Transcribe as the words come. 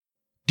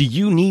Do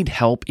you need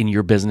help in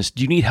your business?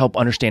 Do you need help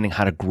understanding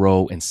how to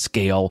grow and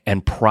scale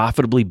and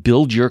profitably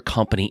build your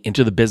company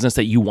into the business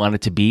that you want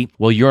it to be?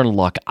 Well, you're in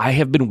luck. I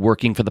have been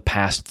working for the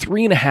past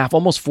 3.5,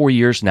 almost 4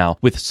 years now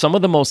with some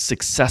of the most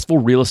successful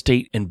real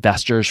estate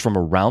investors from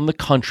around the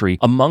country,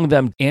 among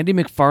them Andy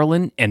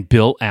McFarland and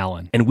Bill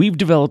Allen. And we've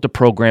developed a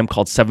program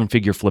called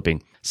 7-Figure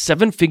Flipping.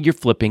 7-Figure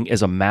Flipping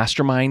is a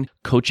mastermind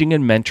coaching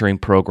and mentoring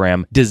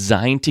program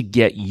designed to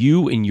get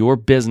you and your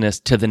business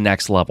to the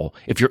next level.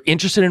 If you're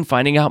interested in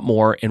finding out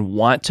more and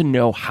want to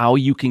know how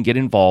you can get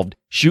involved,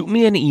 shoot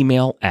me an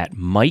email at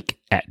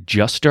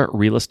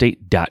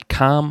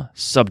mike@juststartrealestate.com,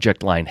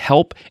 subject line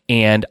help,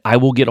 and I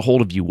will get a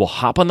hold of you. We'll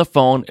hop on the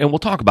phone and we'll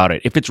talk about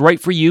it. If it's right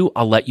for you,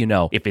 I'll let you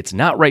know. If it's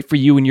not right for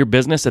you and your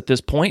business at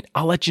this point,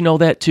 I'll let you know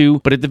that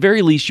too. But at the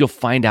very least, you'll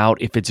find out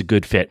if it's a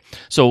good fit.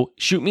 So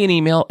shoot me an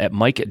email at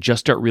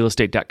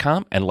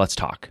mike@juststartrealestate.com and let's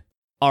talk.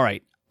 All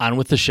right, on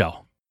with the show.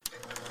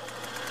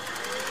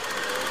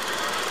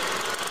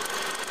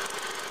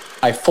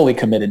 I fully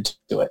committed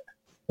to it,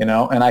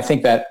 and I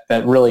think that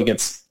really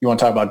gets, you want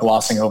to talk about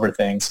glossing over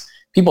things.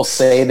 People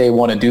say they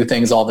want to do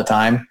things all the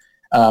time,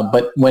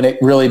 but when it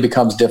really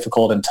becomes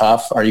difficult and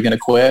tough, are you going to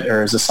quit,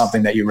 or is this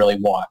something that you really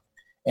want?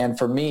 And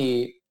for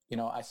me,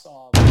 I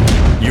saw...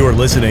 You're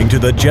listening to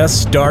the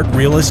Just Start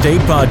Real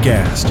Estate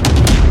Podcast.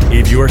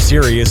 If you're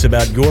serious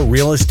about your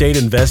real estate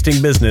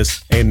investing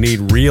business and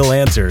need real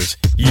answers,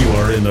 you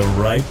are in the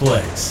right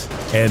place.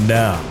 And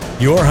now,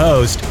 your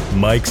host,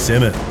 Mike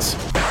Simmons.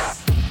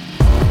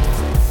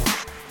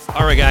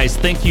 All right, guys,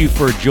 thank you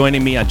for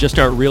joining me on Just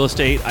Start Real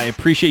Estate. I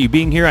appreciate you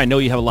being here. I know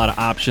you have a lot of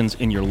options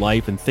in your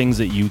life and things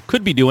that you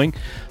could be doing.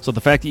 So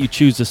the fact that you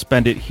choose to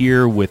spend it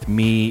here with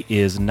me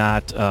is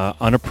not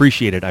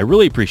unappreciated. I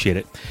really appreciate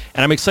it.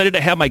 And I'm excited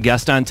to have my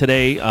guest on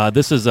today.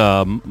 This is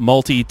a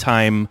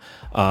multi-time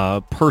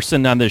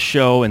person on this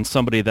show and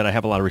somebody that I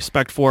have a lot of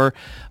respect for.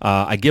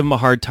 I give him a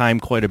hard time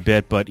quite a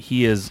bit, but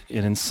he is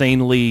an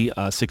insanely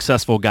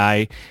successful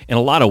guy in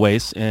a lot of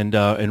ways, and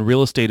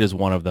real estate is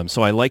one of them.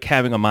 So I like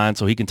having him on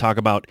so he can talk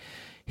about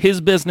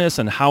his business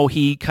and how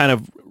he kind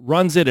of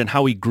runs it and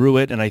how he grew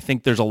it. And I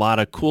think there's a lot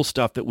of cool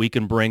stuff that we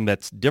can bring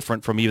that's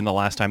different from even the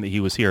last time that he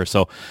was here.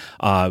 So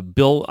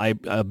Bill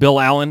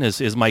Allen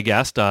is my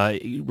guest.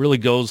 He really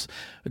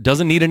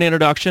doesn't need an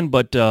introduction,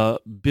 but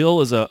Bill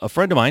is a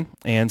friend of mine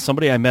and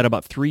somebody I met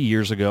about 3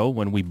 years ago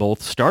when we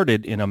both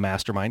started in a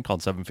mastermind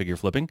called 7-Figure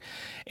Flipping.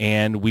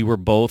 And we were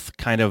both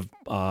kind of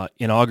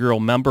inaugural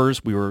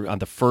members. We were on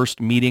the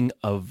first meeting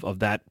of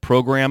that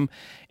program,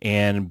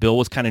 and Bill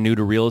was kind of new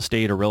to real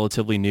estate, or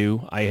relatively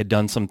new. I had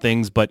done some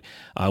things, but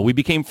we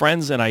became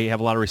friends, and I have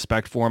a lot of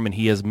respect for him, and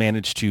he has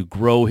managed to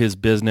grow his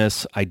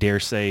business, I dare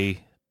say,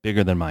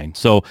 bigger than mine.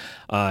 So,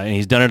 and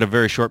he's done it a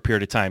very short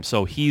period of time.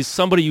 So he's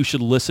somebody you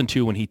should listen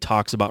to when he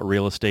talks about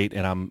real estate,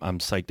 and I'm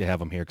psyched to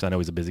have him here because I know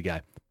he's a busy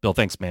guy. Bill,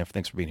 thanks, man.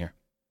 Thanks for being here.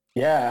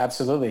 Yeah,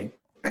 absolutely.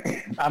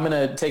 I'm going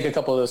to take a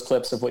couple of those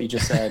clips of what you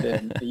just said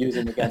and use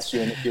them against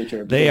you in the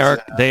future. They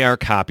are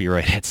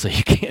copyrighted, so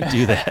you can't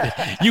do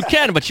that. You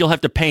can, but you'll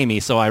have to pay me.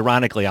 So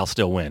ironically, I'll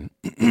still win.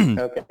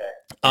 Okay.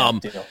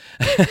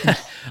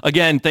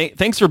 Again,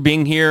 thanks for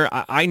being here.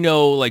 I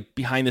know, like,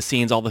 behind the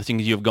scenes, all the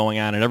things you have going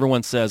on, and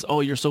everyone says,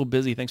 "Oh, you're so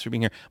busy. Thanks for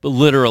being here." But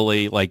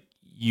literally, like,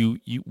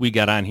 we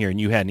got on here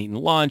and you hadn't eaten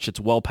lunch. It's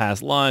well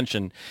past lunch,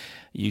 and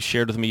you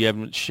shared with me you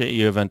haven't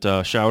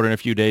showered in a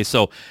few days.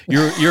 So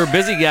you're a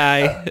busy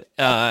guy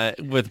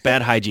with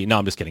bad hygiene. No,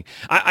 I'm just kidding.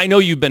 I know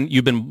you've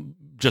been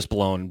just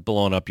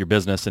blowing up your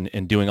business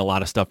and doing a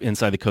lot of stuff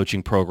inside the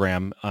coaching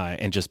program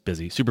and just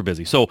busy, super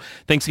busy. So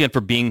thanks again for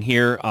being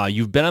here.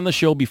 You've been on the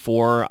show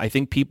before. I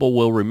think people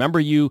will remember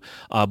you,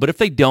 but if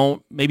they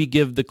don't, maybe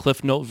give the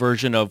Cliff Note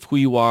version of who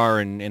you are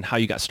and how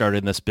you got started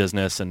in this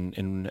business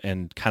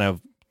and kind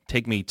of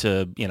take me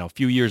to, a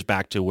few years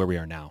back to where we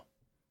are now.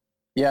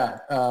 Yeah.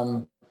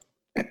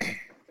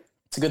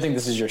 It's a good thing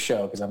this is your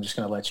show because I'm just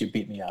going to let you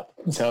beat me up.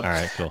 So, all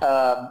right, cool.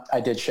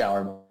 I did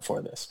shower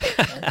before this.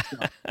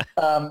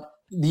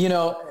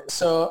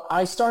 So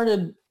I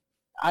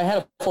had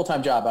a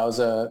full-time job. I was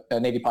a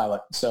Navy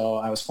pilot. So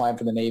I was flying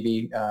for the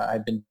Navy.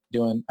 I've been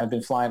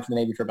flying for the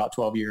Navy for about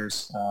 12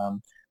 years.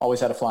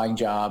 Always had a flying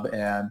job,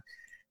 and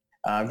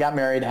got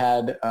married,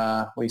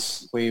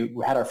 we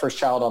had our first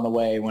child on the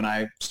way when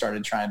I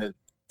started trying to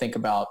think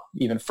about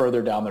even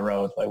further down the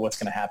road, like what's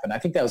going to happen. I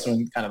think that was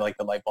when kind of like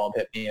the light bulb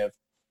hit me of,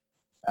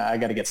 I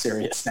got to get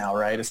serious now,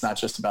 right? It's not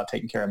just about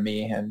taking care of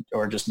me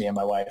or just me and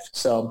my wife.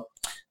 So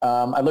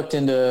I looked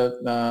into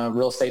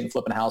real estate and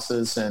flipping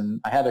houses, and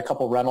I had a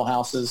couple rental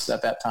houses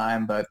at that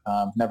time, but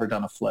never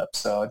done a flip.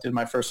 So I did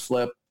my first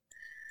flip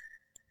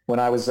when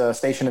I was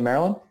stationed in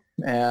Maryland,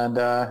 and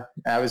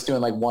I was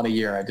doing like one a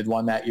year. I did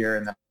one that year,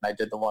 and then I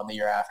did the one the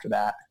year after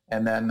that.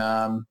 And then,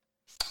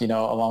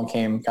 along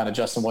came kind of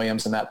Justin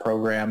Williams in that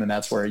program, and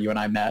that's where you and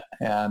I met.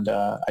 And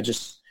I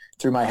just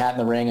threw my hat in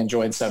the ring,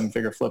 enjoyed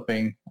 7-Figure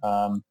Flipping,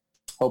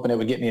 hoping it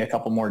would get me a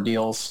couple more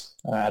deals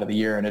out of the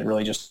year, and it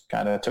really just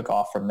kind of took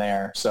off from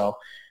there. So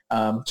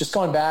just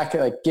going back,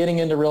 like getting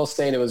into real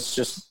estate, it was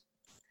just,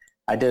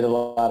 I did a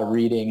lot of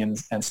reading and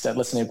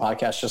listening to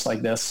podcasts just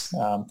like this,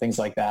 things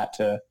like that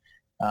to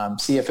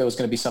see if it was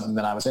going to be something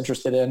that I was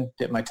interested in.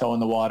 Dipped my toe in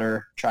the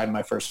water, tried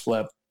my first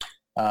flip.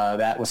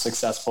 That was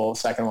successful.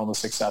 Second one was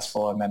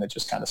successful. And then it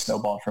just kind of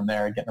snowballed from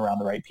there, getting around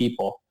the right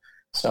people.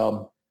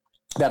 So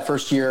that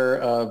first year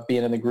of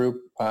being in the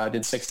group,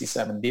 did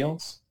 67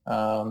 deals.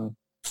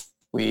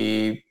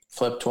 We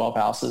flipped 12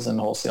 houses and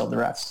wholesaled the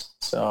rest.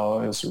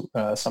 So it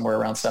was somewhere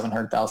around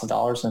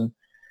 $700,000 in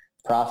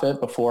profit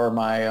before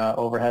my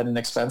overhead and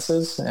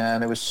expenses.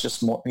 And it was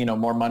just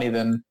more money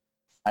than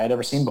I had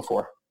ever seen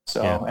before.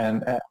 So, yeah.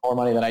 and more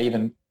money than I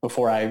even,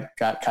 before I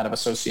got kind of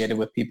associated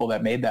with people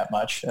that made that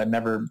much. I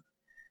never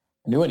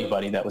knew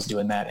anybody that was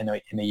doing that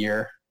in a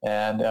year.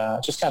 And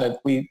just kind of,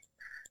 we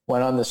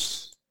went on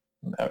this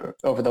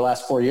over the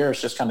last 4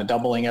 years, just kind of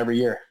doubling every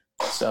year.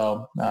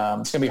 So it's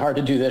going to be hard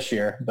to do this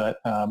year, but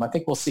I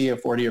think we'll see a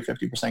 40 or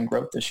 50%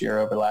 growth this year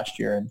over last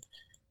year and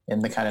in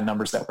the kind of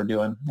numbers that we're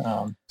doing.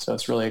 So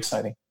it's really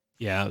exciting.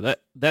 Yeah,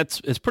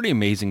 it's pretty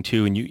amazing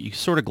too. And you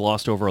sort of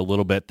glossed over a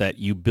little bit that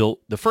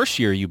the first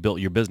year you built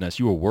your business,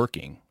 you were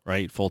working,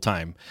 right? Full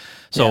time.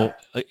 So,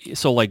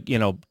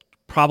 yeah.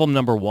 Problem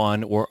number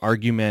one or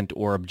argument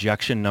or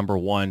objection number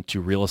one to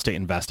real estate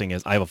investing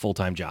is I have a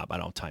full-time job. I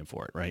don't have time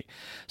for it, right?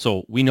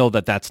 So we know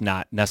that that's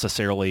not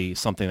necessarily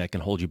something that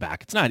can hold you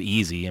back. It's not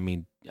easy. I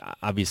mean,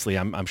 obviously,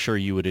 I'm sure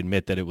you would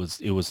admit that it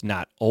was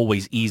not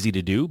always easy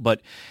to do,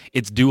 but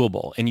it's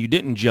doable. And you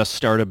didn't just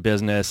start a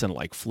business and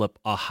like flip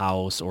a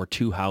house or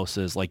two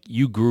houses. Like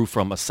you grew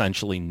from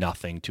essentially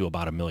nothing to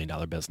about $1 million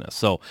business.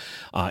 So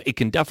it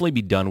can definitely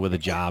be done with a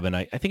job. And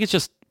I think it's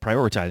just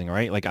prioritizing,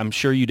 right? Like I'm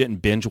sure you didn't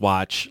binge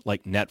watch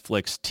like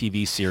Netflix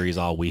TV series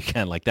all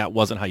weekend. Like that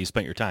wasn't how you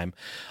spent your time.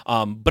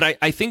 But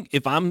I think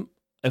if I'm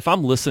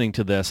listening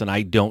to this and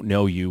I don't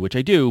know you, which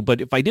I do, but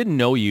if I didn't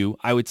know you,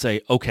 I would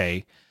say,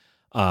 okay,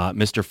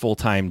 Mr.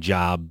 Full-time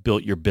Job,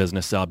 built your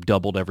business up,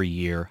 doubled every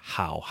year.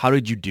 How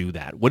did you do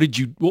that? What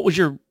was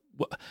your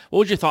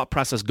thought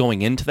process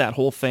going into that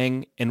whole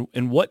thing? And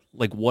what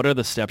are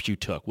the steps you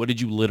took? What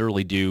did you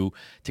literally do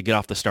to get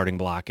off the starting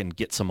block and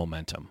get some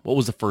momentum? What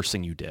was the first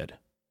thing you did?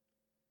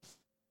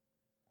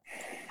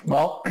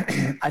 Well,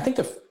 I think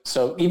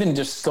so even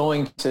just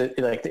going to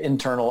like the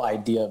internal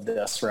idea of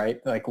this,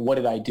 right? Like, what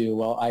did I do?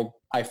 Well,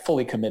 I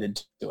fully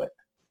committed to it,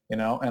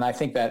 and I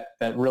think that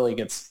really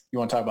gets, you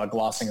want to talk about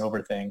glossing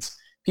over things.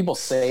 People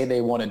say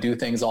they want to do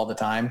things all the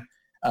time.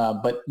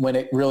 But when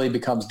it really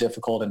becomes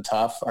difficult and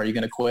tough, are you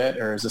going to quit,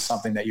 or is this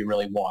something that you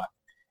really want?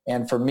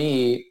 And for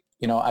me,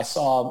 I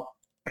saw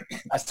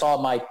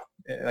my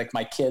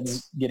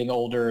kids getting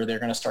older, they're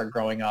going to start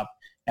growing up,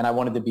 and I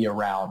wanted to be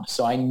around.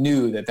 So I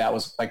knew that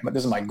was like,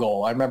 this is my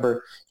goal. I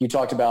remember you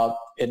talked about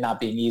it not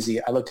being easy.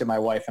 I looked at my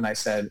wife and I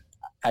said,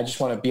 I just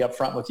want to be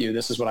upfront with you.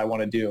 This is what I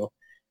want to do.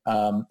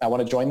 I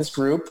want to join this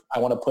group. I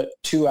want to put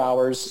 2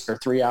 hours or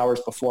 3 hours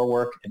before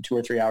work and 2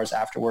 or 3 hours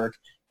after work.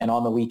 And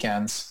on the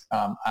weekends,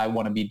 I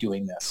want to be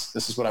doing this.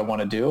 This is what I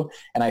want to do.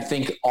 And I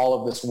think all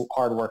of this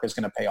hard work is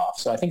going to pay off.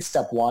 So I think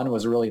step one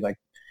was really like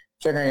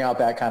figuring out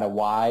that kind of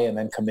why and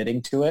then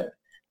committing to it.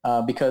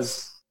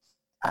 Because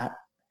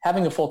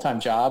having a full-time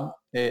job,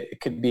 it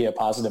could be a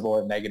positive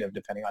or a negative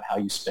depending on how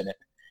you spin it.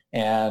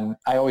 And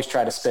I always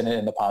try to spin it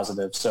in the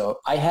positive. So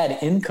I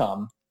had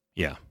income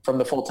from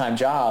the full-time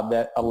job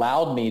that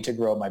allowed me to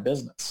grow my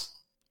business.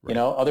 Right.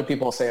 Other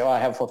people say, I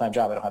have a full-time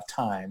job, I don't have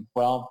time.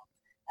 Well,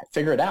 I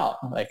figure it out.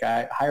 Like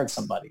I hired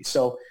somebody.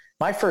 So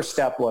my first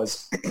step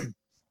was,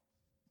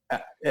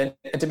 and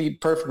to be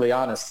perfectly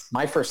honest,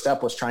 my first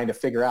step was trying to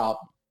figure out,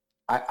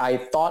 I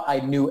thought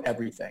I knew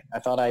everything. I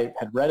thought I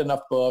had read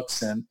enough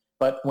books,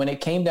 but when it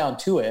came down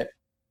to it,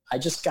 I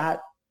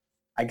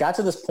got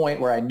to this point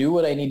where I knew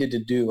what I needed to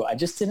do. I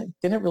just didn't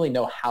really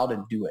know how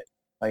to do it.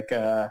 Like,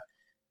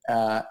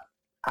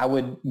 I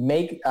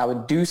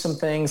would do some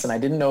things and I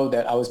didn't know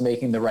that I was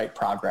making the right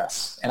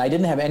progress, and I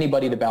didn't have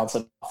anybody to bounce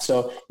it off.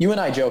 So you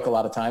and I joke a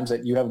lot of times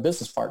that you have a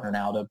business partner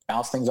now to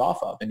bounce things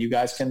off of, and you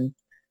guys can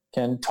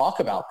talk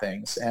about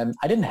things. And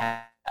I didn't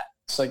have that.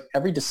 It's like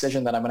every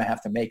decision that I'm going to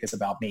have to make is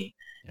about me.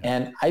 Yeah.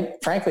 And I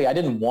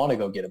didn't want to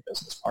go get a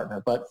business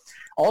partner, but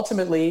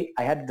ultimately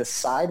I had to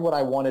decide what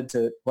I wanted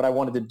to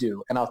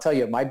do. And I'll tell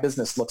you, my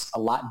business looks a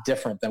lot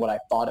different than what I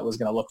thought it was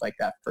going to look like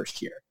that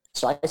first year.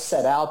 So I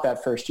set out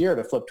that first year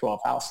to flip 12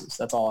 houses.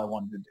 That's all I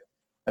wanted to do.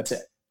 That's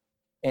it.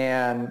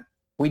 And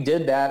we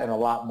did that and a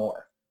lot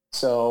more.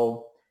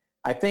 So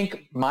I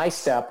think my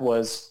step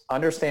was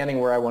understanding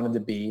where I wanted to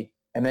be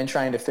and then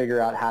trying to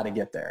figure out how to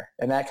get there.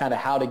 And that kind of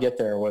how to get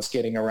there was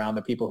getting around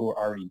the people who were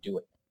already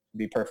doing it, to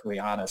be perfectly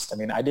honest. I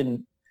mean,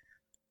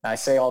 I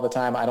say all the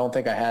time, I don't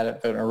think I had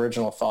an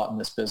original thought in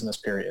this business,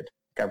 period.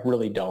 Like, I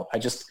really don't. I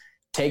just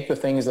take the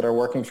things that are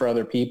working for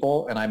other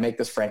people and I make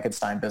this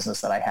Frankenstein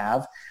business that I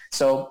have.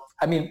 So,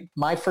 I mean,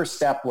 my first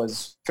step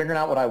was figuring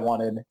out what I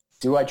wanted.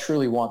 Do I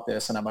truly want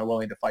this? And am I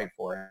willing to fight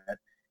for it?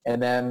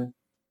 And then,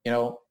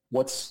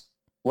 what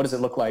does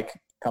it look like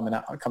coming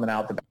out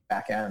the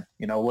back end?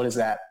 What does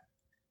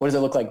it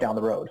look like down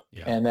the road?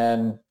 Yeah. And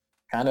then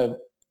kind of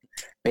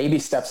baby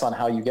steps on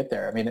how you get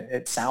there. I mean,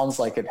 it sounds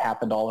like it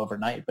happened all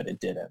overnight, but it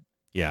didn't.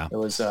 Yeah. It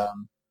was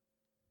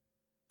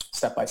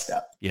step by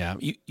step. Yeah.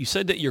 You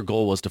said that your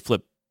goal was to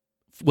flip.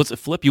 Was it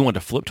flip? You wanted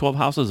to flip 12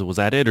 houses? Was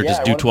that it? Or Yeah,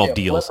 just I do wanted to 12 be a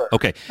deals? flipper.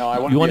 Okay. No,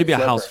 I You want to be a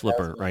flipper. house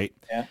flipper, right?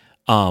 Yeah.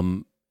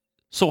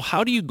 So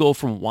how do you go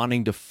from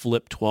wanting to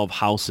flip 12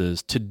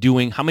 houses to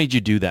doing, how many did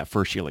you do that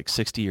first year? Like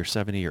 60 or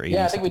 70 or 80?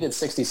 Yeah, I think we did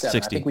 67.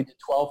 60. I think we did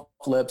 12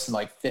 flips and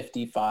like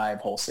 55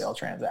 wholesale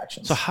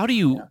transactions. So how do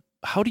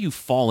you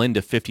fall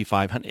into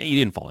 55? You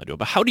didn't fall into it,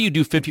 but how do you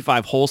do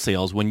 55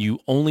 wholesales when you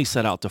only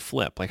set out to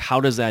flip? Like, how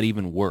does that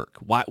even work?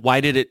 Why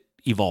did it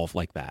evolve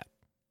like that?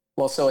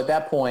 Well, so at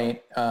that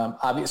point,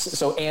 obviously,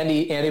 so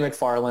Andy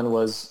McFarland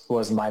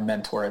was my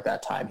mentor at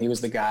that time. He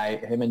was the guy.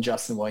 Him and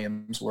Justin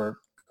Williams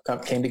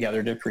came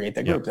together to create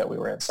the group that we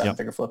were in, Seven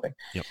Figure Flipping.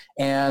 Yep.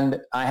 And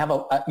I have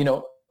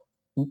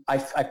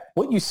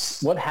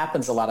what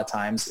happens a lot of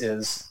times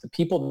is the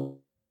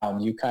people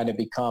you kind of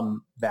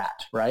become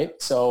that,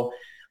 right? So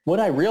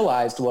what I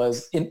realized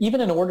was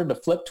even in order to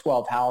flip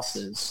 12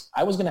 houses,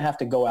 I was going to have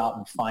to go out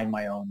and find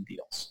my own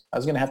deals. I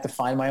was going to have to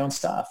find my own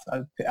stuff.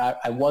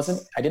 I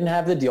didn't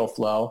have the deal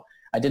flow.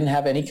 I didn't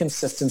have any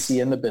consistency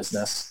in the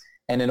business.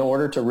 And in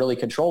order to really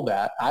control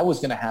that, I was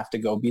going to have to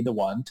go be the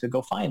one to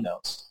go find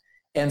those.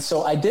 And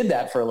so I did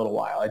that for a little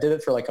while. I did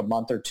it for like a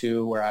month or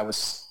two where I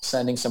was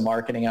sending some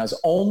marketing. I was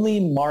only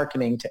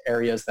marketing to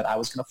areas that I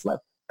was going to flip.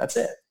 That's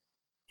it.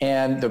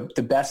 And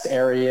the best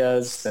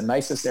areas, the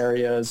nicest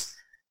areas.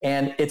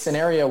 And it's an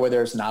area where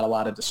there's not a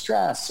lot of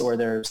distress or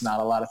there's not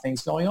a lot of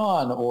things going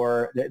on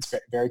or it's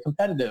very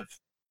competitive.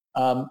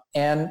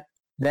 And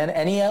then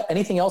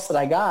anything else that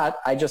I got,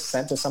 I just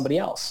sent to somebody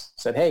else.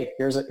 Said, hey,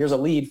 here's a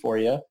lead for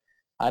you.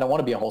 I don't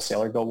want to be a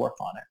wholesaler. Go work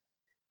on it.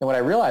 And what I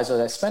realized was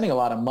I was spending a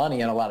lot of money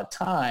and a lot of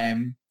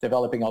time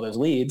developing all those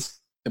leads.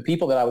 The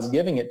people that I was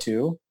giving it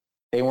to,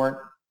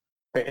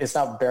 it's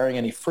not bearing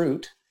any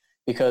fruit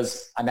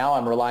because now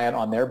I'm reliant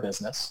on their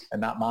business and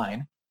not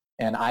mine.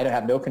 And I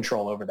have no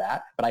control over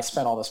that, but I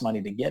spent all this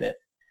money to get it.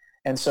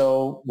 And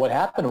so what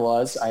happened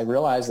was I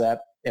realized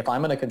that if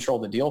I'm going to control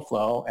the deal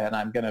flow and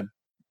I'm going to,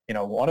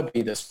 want to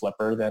be this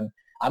flipper, then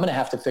I'm going to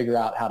have to figure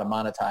out how to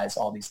monetize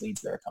all these leads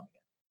that are coming in.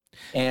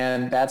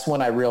 And that's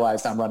when I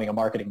realized I'm running a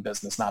marketing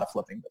business, not a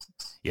flipping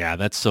business. Yeah,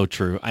 that's so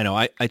true. I know.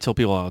 I tell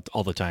people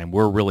all the time,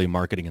 we're really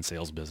marketing and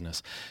sales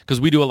business because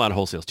we do a lot of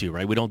wholesales too,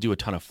 right? We don't do a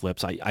ton of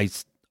flips.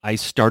 I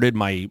started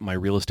my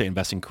real estate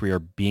investing career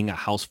being a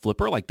house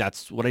flipper. Like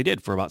that's what I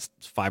did for about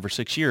 5 or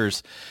 6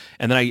 years.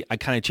 And then I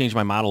kind of changed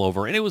my model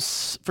over and it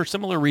was for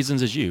similar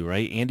reasons as you,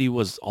 right? Andy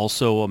was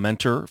also a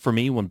mentor for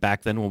me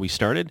back then when we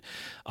started.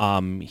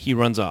 He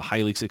runs a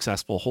highly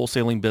successful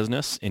wholesaling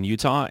business in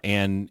Utah.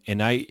 And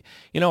I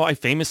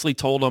famously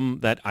told him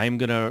that I'm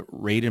going to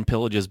raid and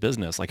pillage his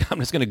business. Like I'm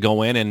just going to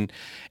go in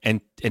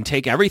and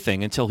take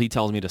everything until he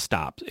tells me to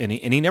stop. And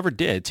he never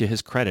did, to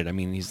his credit. I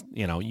mean, he's,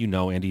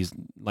 Andy's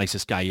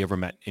nicest guy you ever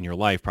met in your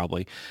life,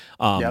 probably.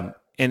 Yep.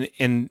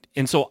 And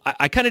so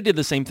I kind of did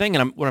the same thing.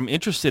 And what I'm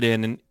interested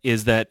in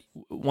is that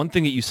one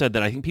thing that you said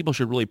that I think people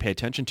should really pay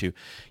attention to,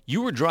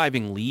 you were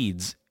driving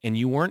leads and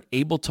you weren't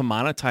able to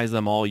monetize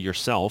them all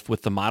yourself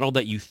with the model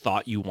that you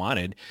thought you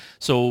wanted.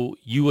 So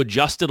you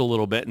adjusted a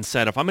little bit and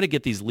said, if I'm going to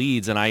get these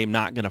leads and I am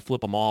not going to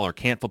flip them all or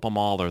can't flip them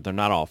all or they're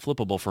not all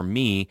flippable for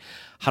me,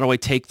 how do I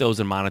take those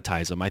and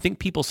monetize them? I think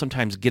people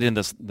sometimes get in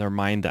their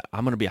mind that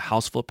I'm going to be a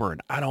house flipper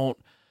and I don't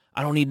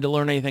need to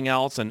learn anything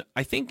else. And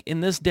I think in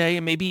this day,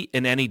 and maybe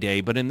in any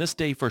day, but in this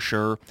day for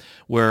sure,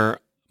 where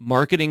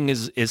marketing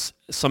is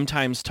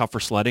sometimes tougher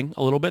sledding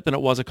a little bit than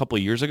it was a couple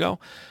of years ago,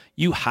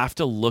 you have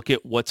to look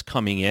at what's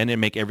coming in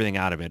and make everything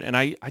out of it. And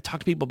I talk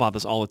to people about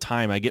this all the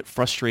time. I get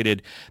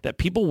frustrated that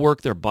people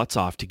work their butts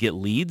off to get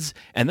leads,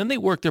 and then they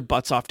work their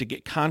butts off to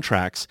get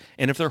contracts.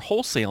 And if they're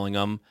wholesaling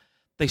them,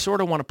 they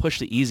sort of want to push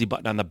the easy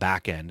button on the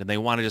back end and they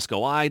want to just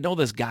go, I know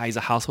this guy's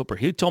a house flipper.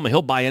 He told me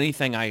he'll buy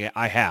anything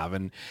I have.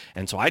 And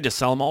so I just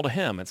sell them all to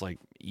him. It's like,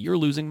 you're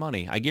losing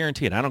money. I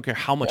guarantee it. I don't care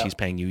how much he's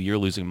paying you. You're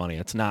losing money.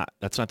 That's not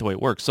the way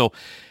it works. So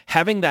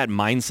having that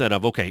mindset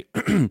of, okay,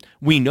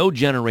 we know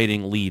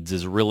generating leads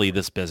is really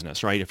this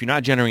business, right? If you're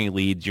not generating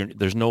leads,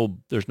 there's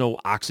no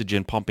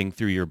oxygen pumping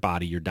through your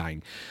body. You're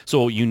dying.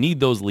 So you need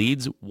those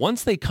leads.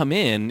 Once they come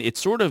in, it's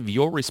sort of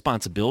your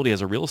responsibility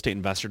as a real estate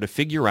investor to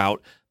figure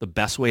out the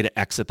best way to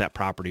exit that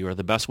property or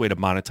the best way to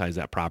monetize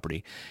that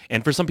property.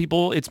 And for some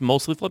people, it's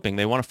mostly flipping.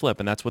 They want to flip,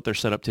 and that's what they're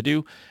set up to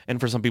do. And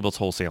for some people, it's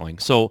wholesaling.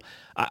 So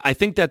I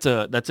think that's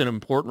an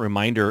important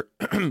reminder.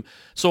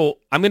 So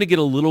I'm going to get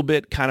a little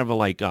bit kind of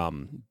a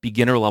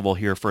beginner level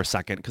here for a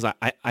second, because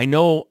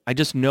I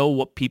just know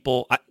what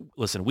people,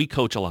 listen, we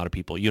coach a lot of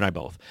people, you and I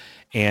both,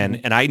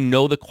 and I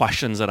know the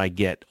questions that I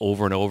get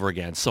over and over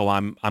again. So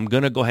I'm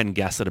going to go ahead and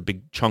guess that a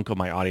big chunk of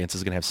my audience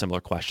is going to have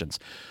similar questions.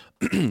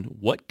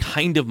 What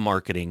kind of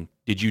marketing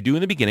did you do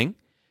in the beginning?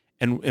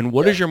 And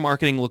what does your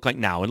marketing look like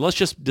now? And let's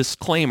just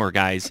disclaimer,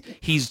 guys,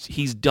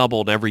 he's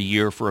doubled every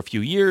year for a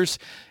few years.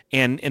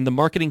 And the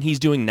marketing he's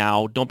doing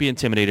now, don't be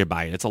intimidated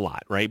by it. It's a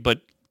lot, right?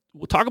 But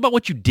we'll talk about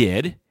what you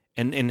did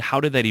and how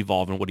did that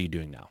evolve and what are you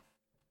doing now?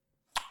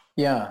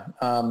 Yeah.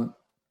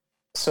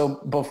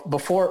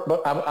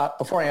 before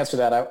I answer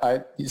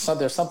that,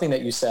 there's something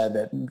that you said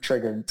that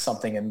triggered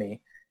something in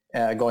me.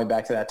 Going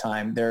back to that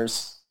time,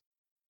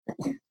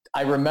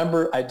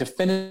 I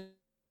definitively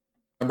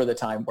remember the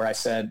time where I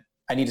said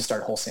I need to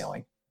start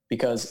wholesaling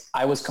because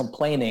I was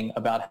complaining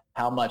about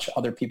how much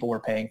other people were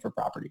paying for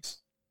properties.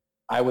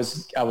 I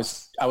was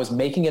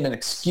making it an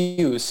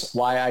excuse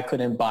why I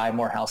couldn't buy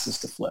more houses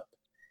to flip.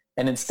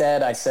 And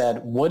instead I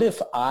said, what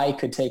if I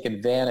could take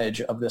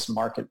advantage of this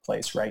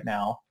marketplace right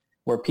now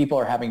where people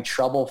are having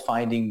trouble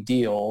finding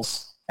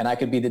deals and I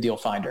could be the deal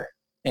finder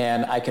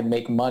and I could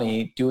make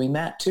money doing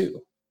that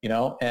too,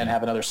 and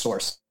have another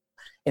source.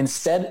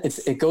 Instead,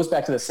 it goes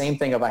back to the same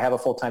thing of I have a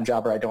full-time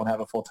job or I don't have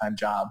a full-time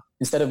job.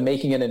 Instead of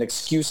making it an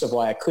excuse of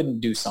why I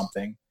couldn't do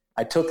something,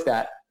 I took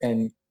that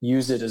and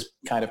used it as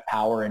kind of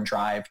power and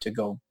drive to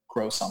go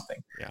grow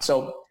something. Yeah.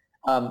 So,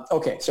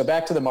 so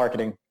back to the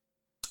marketing.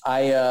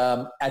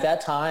 At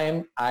that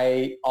time,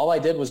 all I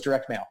did was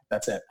direct mail.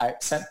 That's it. I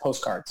sent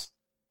postcards.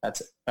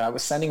 That's it. I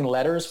was sending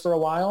letters for a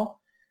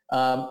while.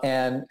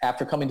 And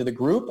after coming to the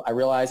group, I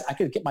realized I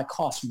could get my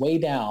costs way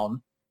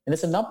down. And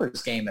it's a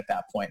numbers game at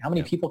that point. How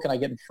many people can I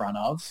get in front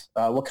of?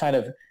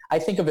 I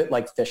think of it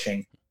like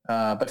fishing,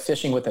 but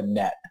fishing with a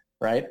net,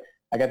 right?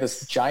 I got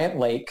this giant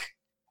lake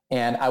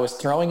and I was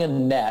throwing a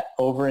net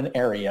over an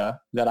area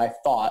that I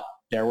thought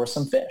there were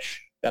some fish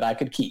that I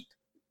could keep.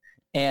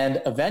 And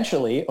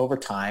eventually over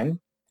time,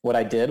 what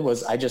I did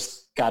was I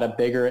just got a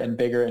bigger and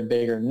bigger and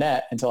bigger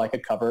net until I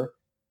could cover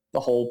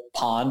the whole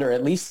pond, or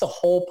at least the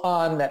whole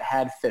pond that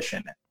had fish in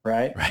it,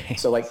 right?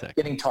 So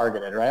getting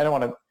targeted, right? I'm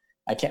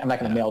not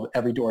going to mail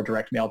every door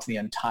direct mail to the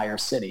entire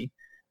city.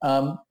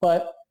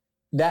 But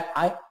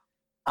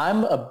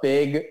I'm a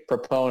big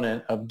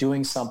proponent of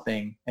doing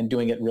something and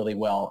doing it really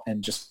well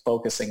and just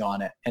focusing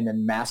on it and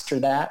then master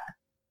that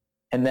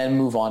and then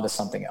move on to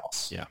something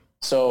else. Yeah.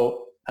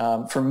 So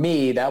for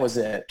me, that was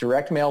it.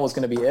 Direct mail was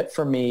going to be it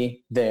for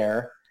me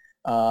there.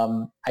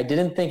 I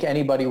didn't think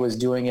anybody was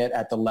doing it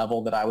at the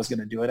level that I was going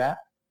to do it at.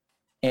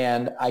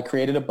 And I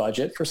created a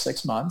budget for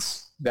 6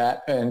 months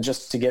and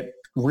just to get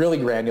really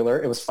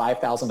granular, it was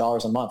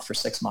 $5,000 a month for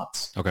 6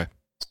 months. Okay.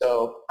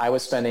 So I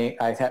was spending,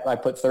 I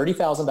put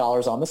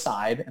 $30,000 on the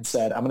side and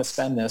said, I'm going to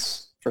spend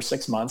this for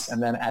 6 months.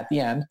 And then at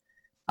the end,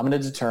 I'm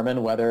going to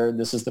determine whether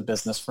this is the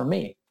business for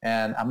me.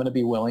 And I'm going to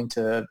be willing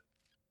to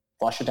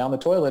flush it down the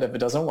toilet if it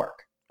doesn't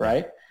work.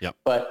 Right. Yep.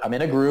 But I'm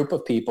in a group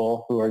of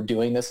people who are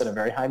doing this at a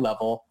very high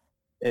level.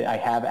 I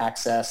have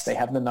access. They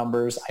have the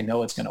numbers. I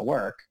know it's going to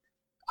work.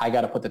 I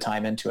got to put the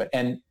time into it.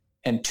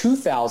 And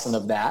 2,000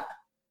 of that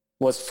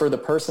was for the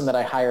person that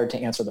I hired to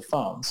answer the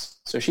phones.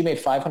 So she made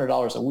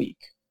 $500 a week.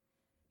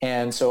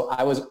 And so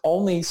I was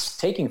only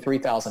taking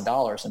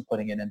 $3,000 and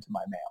putting it into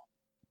my mail.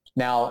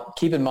 Now,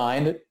 keep in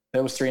mind,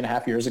 that was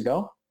 3.5 years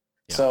ago.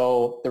 Yeah.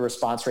 So the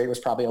response rate was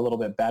probably a little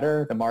bit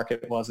better. The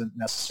market wasn't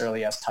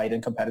necessarily as tight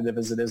and competitive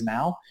as it is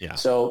now. Yeah.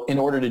 So in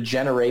order to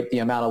generate the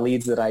amount of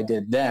leads that I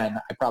did then,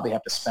 I probably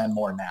have to spend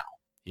more now.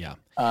 Yeah.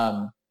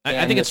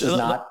 I think this is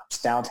not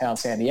downtown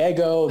San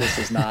Diego. This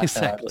is not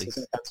exactly. This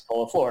is in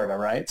Pensacola, Florida,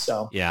 right?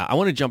 So yeah, I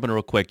want to jump in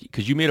real quick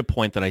because you made a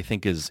point that I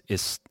think is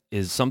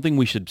something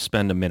we should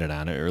spend a minute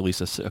on, or at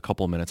least a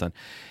couple of minutes on,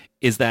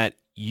 is that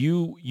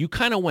you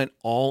kind of went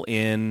all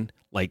in,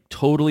 like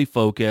totally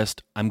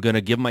focused. I'm going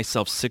to give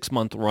myself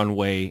 6-month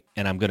runway,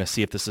 and I'm going to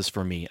see if this is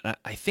for me. And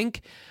I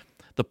think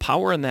the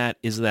power in that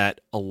is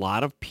that a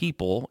lot of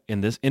people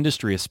in this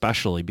industry,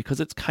 especially because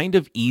it's kind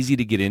of easy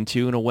to get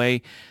into in a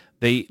way,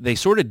 they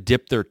sort of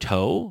dip their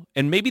toe,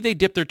 and maybe they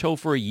dip their toe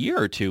for a year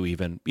or two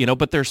even,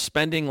 but they're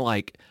spending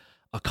like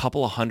a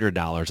couple of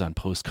 $100s on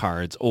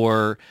postcards,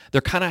 or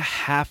they're kind of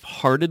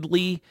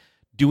half-heartedly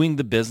doing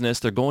the business.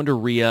 They're going to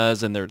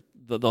RIAs and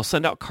they'll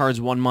send out cards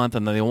 1 month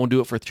and then they won't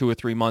do it for 2 or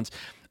 3 months.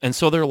 And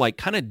so they're like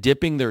kind of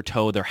dipping their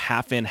toe. They're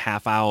half in,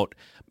 half out,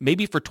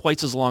 maybe for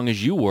twice as long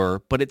as you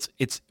were, but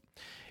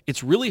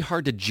it's really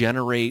hard to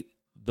generate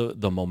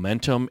the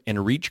momentum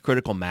and reach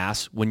critical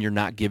mass when you're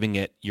not giving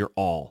it your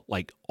all,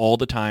 like all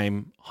the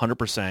time,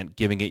 100%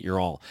 giving it your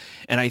all.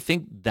 And I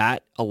think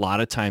that a lot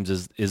of times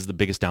is the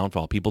biggest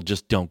downfall. People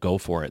just don't go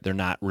for it. They're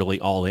not really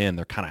all in.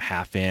 They're kind of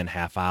half in,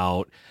 half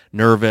out,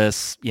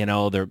 nervous,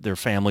 their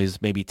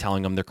families maybe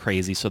telling them they're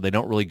crazy, so they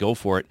don't really go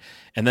for it.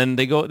 And then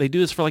they do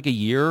this for like a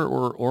year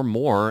or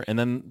more, and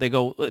then they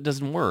go, it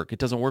doesn't work. It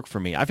doesn't work for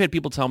me. I've had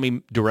people tell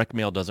me direct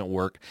mail doesn't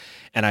work,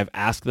 and I've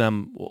asked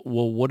them,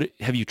 well,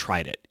 have you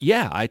tried it?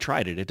 Yeah, I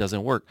tried it. It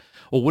doesn't work.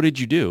 Well, what did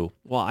you do?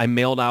 Well, I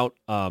mailed out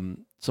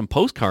some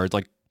postcards,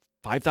 like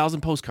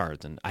 5,000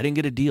 postcards, and I didn't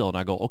get a deal. And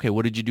I go, okay,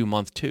 what did you do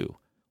month 2?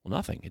 Well,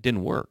 nothing. It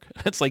didn't work.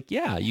 It's like,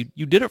 yeah,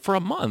 you did it for a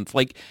month.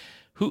 Like,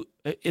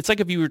 it's like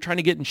if you were trying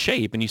to get in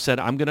shape and you said,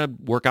 I'm going to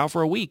work out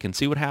for a week and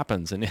see what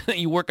happens. And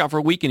you work out for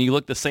a week and you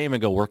look the same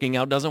and go, working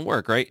out doesn't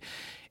work, right?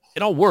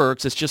 It all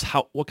works. It's just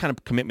what kind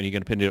of commitment are you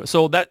going to put into it?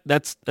 So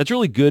that's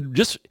really good.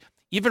 Just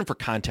even for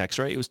context,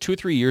 right? It was 2 or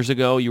 3 years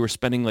ago. You were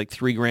spending like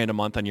 $3,000 a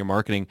month on your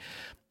marketing.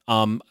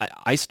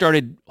 I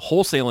started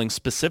wholesaling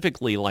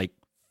specifically like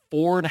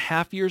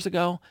 4.5 years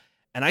ago.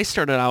 And I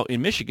started out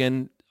in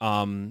Michigan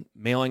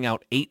mailing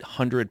out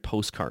 800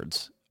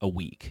 postcards a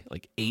week,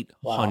 like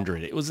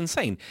 800. Wow. It was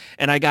insane.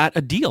 And I got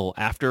a deal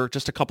after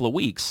just a couple of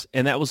weeks.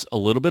 And that was a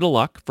little bit of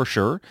luck for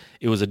sure.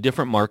 It was a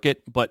different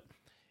market, but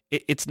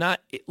it's not,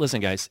 listen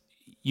guys,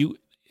 you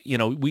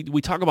know,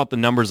 we talk about the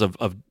numbers of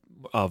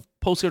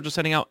postcards we're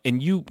sending out,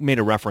 and you made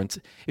a reference.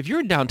 If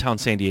you're in downtown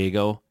San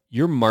Diego,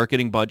 your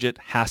marketing budget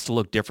has to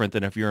look different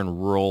than if you're in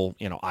rural,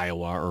 you know,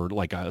 Iowa or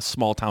like a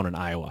small town in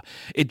Iowa.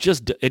 It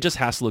just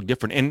has to look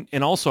different.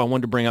 And also I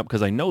wanted to bring up,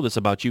 because I know this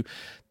about you,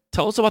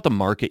 tell us about the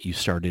market you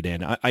started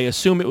in. I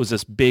assume it was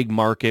this big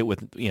market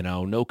with, you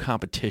know, no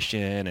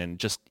competition and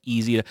just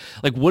easy to,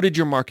 like, what did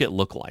your market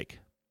look like?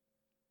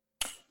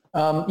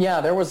 Yeah,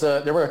 there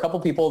were a couple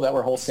people that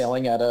were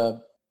wholesaling at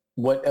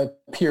what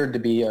appeared to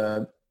be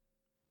a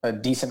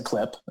decent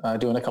clip,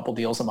 doing a couple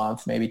deals a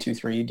month, maybe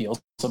 2-3 deals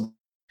a month.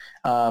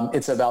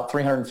 It's about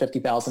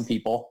 350,000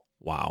 people.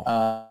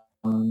 Wow.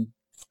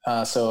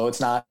 So it's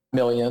not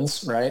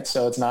millions, right?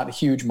 So it's not a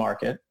huge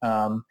market.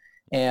 But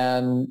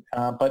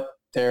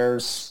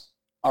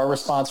our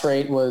response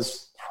rate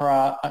was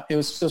it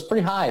was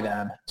pretty high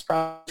then. It's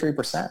probably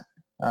 3%,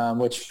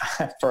 which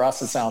for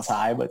us it sounds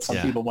high, but some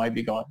people might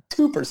be going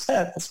 2%.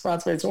 The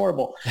response rate's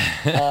horrible.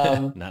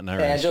 And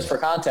just for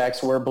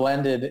context, we're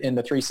blended in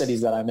the 3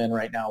 cities that I'm in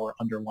right now. We're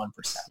under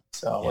 1%,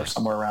 so we're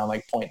somewhere around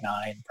like 0.9,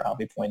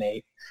 probably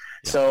 0.8.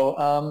 Yeah.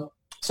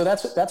 So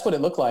that's what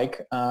it looked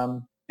like.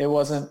 It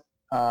wasn't.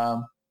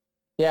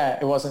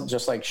 It wasn't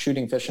just like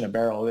shooting fish in a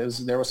barrel.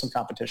 There was some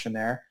competition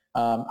there.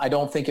 I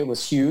don't think it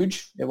was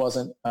huge. It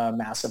wasn't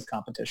massive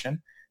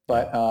competition,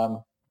 but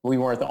we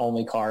weren't the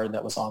only card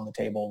that was on the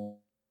table.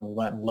 We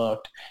went and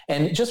looked.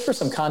 And just for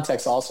some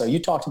context also, you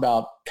talked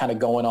about kind of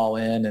going all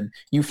in, and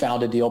you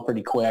found a deal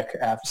pretty quick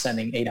after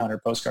sending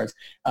 800 postcards.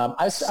 I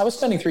was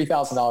spending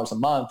 $3,000 a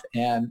month,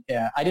 and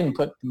I didn't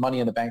put money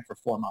in the bank for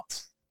 4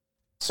 months.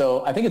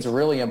 So I think it's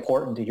really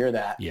important to hear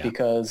that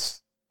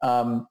because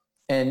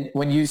and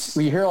when you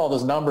hear all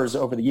those numbers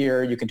over the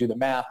year, you can do the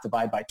math,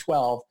 divide by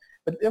 12.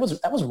 But that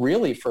was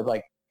really for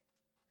like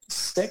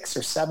 6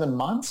 or 7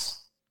 months.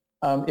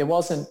 It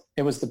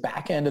was the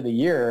back end of the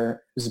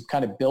year. It was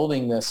kind of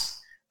building this,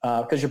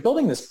 because you're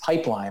building this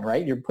pipeline,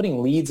 right? You're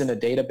putting leads in a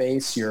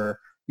database.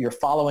 You're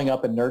following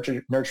up and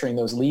nurturing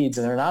those leads,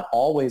 and they're not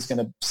always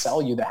going to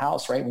sell you the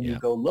house, right? When you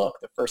go look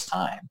the first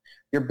time,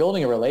 you're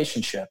building a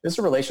relationship. It's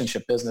a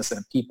relationship business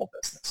and a people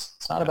business.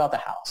 It's not about the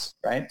house,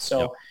 right?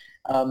 So,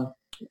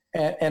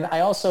 and I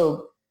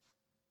also,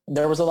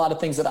 there was a lot of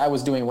things that I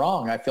was doing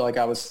wrong. I feel like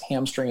I was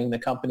hamstringing the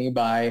company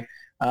by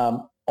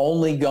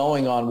only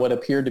going on what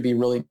appeared to be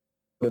really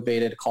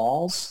motivated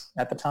calls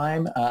at the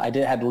time. I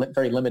had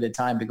very limited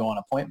time to go on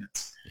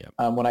appointments.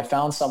 Yep. When I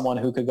found someone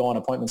who could go on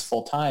appointments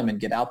full time and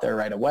get out there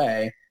right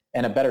away,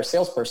 and a better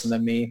salesperson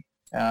than me,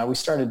 we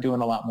started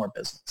doing a lot more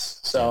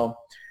business. So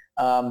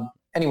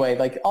anyway,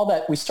 like all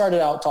that, we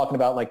started out talking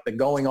about like the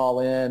going all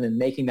in and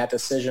making that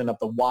decision of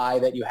the why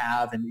that you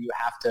have, and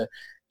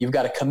you've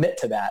got to commit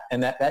to that.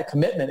 And that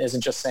commitment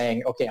isn't just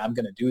saying, okay, I'm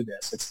going to do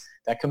this. It's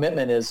that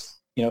commitment is,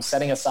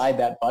 setting aside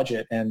that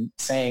budget and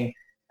saying,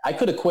 I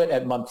could have quit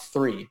at month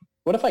 3.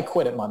 What if I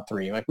quit at month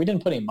 3? Like, we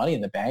didn't put any money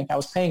in the bank. I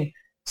was paying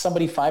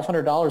somebody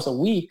 $500 a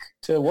week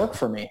to work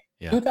for me,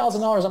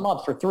 $2,000 a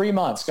month for 3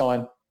 months,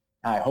 going,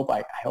 I hope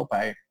I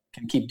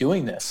can keep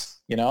doing this,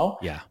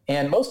 Yeah.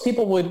 And most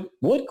people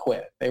would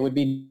quit. They would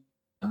be,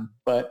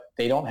 but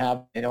they don't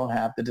have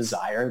the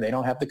desire. They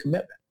don't have the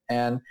commitment.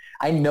 And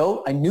I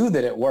knew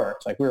that it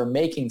worked. Like, we were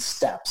making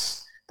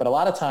steps, but a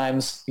lot of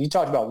times you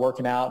talked about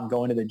working out and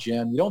going to the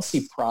gym. You don't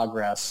see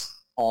progress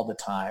all the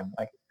time.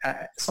 Like,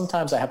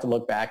 sometimes I have to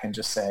look back and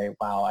just say,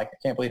 wow, I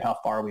can't believe how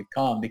far we've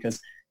come, because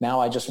now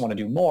I just want to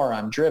do more.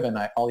 I'm driven,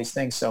 all these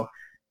things. So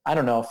I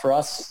don't know, for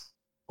us,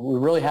 we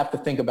really have to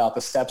think about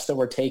the steps that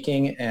we're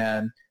taking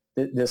and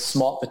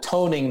the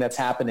toning that's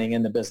happening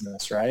in the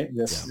business, right?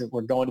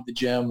 We're going to the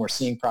gym, we're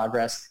seeing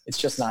progress. It's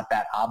just not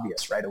that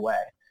obvious right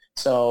away.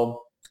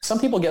 So some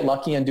people get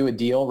lucky and do a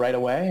deal right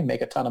away and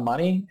make a ton of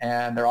money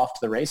and they're off to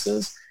the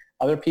races.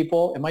 Other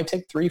people, it might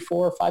take 3,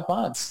 4, or 5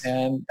 months,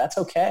 and that's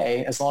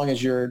okay as long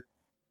as you're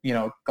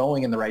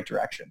going in the right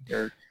direction.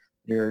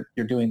 You're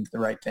doing the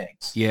right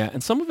things. Yeah,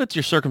 and some of it's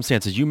your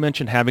circumstances. You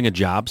mentioned having a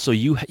job, so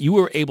you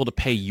were able to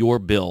pay your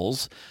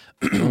bills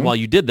while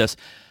you did this.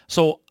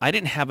 So I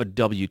didn't have a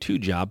W-2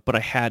 job, but I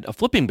had a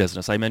flipping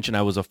business. I mentioned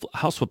I was a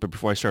house flipper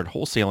before I started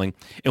wholesaling,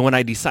 and when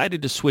I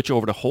decided to switch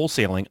over to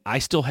wholesaling, I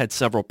still had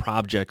several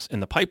projects in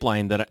the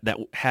pipeline that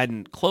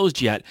hadn't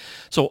closed yet.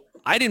 So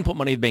I didn't put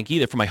money in the bank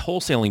either for my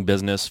wholesaling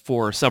business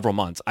for several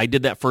months. I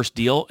did that first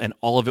deal and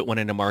all of it went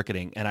into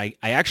marketing. And I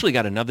actually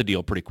got another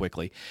deal pretty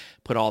quickly,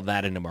 put all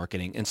that into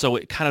marketing. And so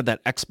it kind of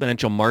that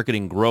exponential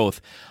marketing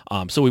growth.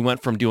 So we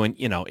went from doing,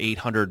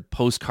 800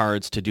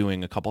 postcards to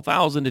doing a couple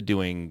thousand to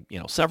doing,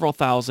 several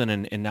thousand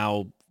and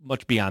now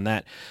much beyond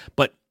that.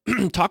 But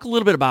talk a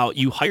little bit about,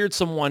 you hired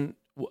someone.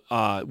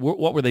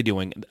 What were they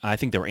doing? I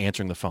think they were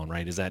answering the phone,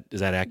 right? Is that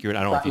accurate?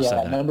 I don't know if you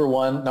said that. Number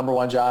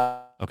one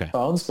job. Okay.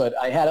 Phones, but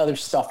I had other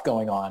stuff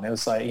going on. It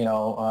was like,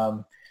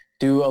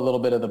 do a little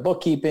bit of the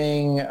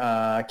bookkeeping,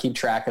 keep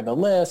track of the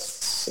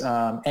lists,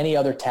 any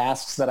other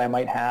tasks that I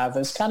might have.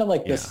 It's kind of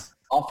like this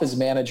office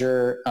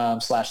manager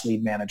 /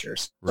 lead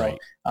managers. Right.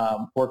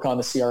 So work on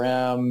the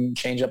CRM,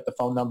 change up the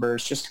phone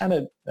numbers, just kind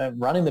of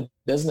running the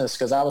business,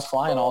 because I was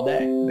flying all day,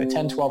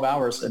 10, 12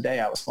 hours a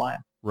day I was flying.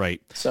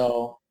 Right.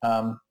 So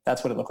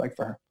that's what it looked like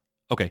for her.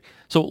 Okay.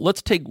 So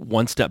let's take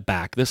one step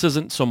back. This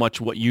isn't so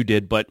much what you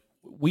did, but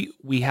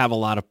we have a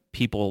lot of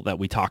people that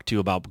we talk to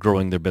about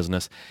growing their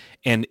business.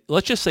 And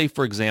let's just say,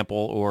 for example,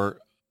 or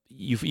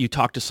you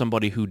talk to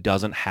somebody who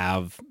doesn't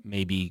have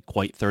maybe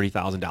quite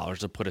 $30,000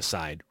 to put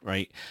aside,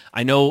 right?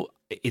 I know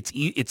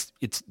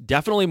it's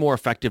definitely more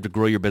effective to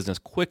grow your business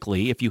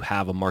quickly if you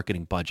have a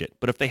marketing budget.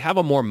 But if they have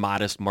a more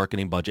modest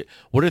marketing budget,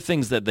 what are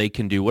things that they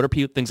can do? What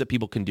are things that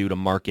people can do to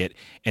market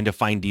and to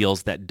find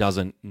deals that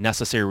doesn't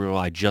necessarily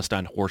rely just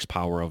on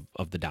horsepower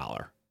of the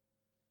dollar?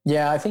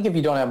 Yeah, I think if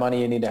you don't have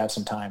money, you need to have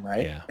some time,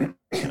 right?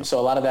 Yeah. So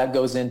a lot of that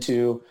goes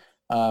into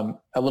a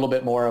little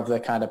bit more of the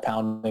kind of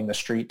pounding the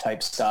street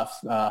type stuff,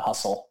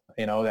 hustle,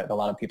 that a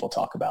lot of people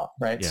talk about,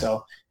 right? Yeah.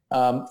 So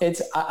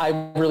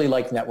I really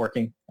like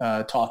networking,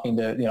 talking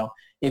to,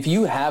 if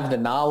you have the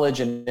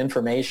knowledge and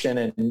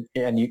information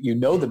and you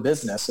know the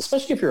business,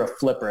 especially if you're a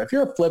flipper. If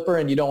you're a flipper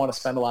and you don't want to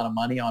spend a lot of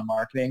money on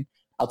marketing,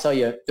 I'll tell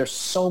you, there's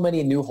so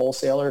many new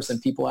wholesalers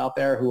and people out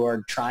there who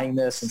are trying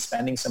this and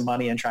spending some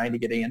money and trying to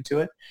get into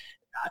it.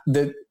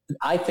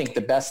 I think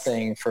the best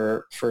thing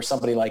for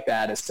somebody like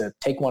that is to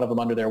take one of them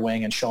under their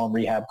wing and show them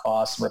rehab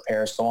costs,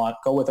 repairs,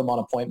 go with them on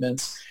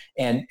appointments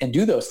and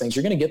do those things.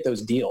 You're going to get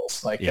those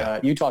deals. Like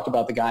you talked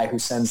about the guy who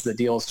sends the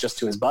deals just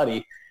to his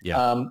buddy.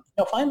 Yeah.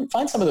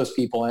 Find some of those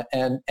people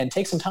and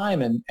take some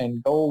time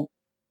and go.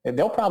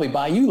 They'll probably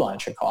buy you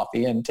lunch or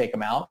coffee and take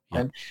them out. Yeah.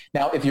 And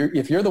now if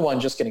you're the one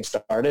just getting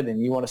started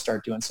and you want to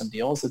start doing some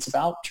deals, it's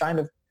about trying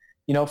to,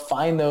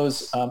 find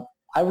those.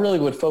 I really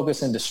would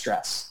focus in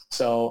distress.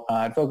 So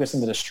I'd focus in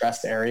the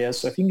distressed areas.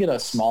 So if you can get a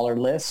smaller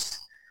list,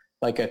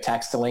 like a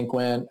tax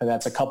delinquent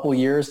that's a couple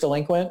years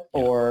delinquent,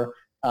 or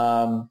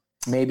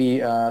maybe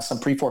some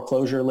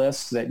pre-foreclosure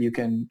lists that you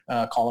can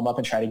call them up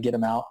and try to get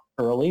them out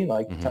early,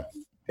 like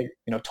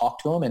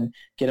talk to them and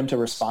get them to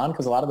respond,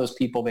 because a lot of those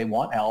people, they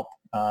want help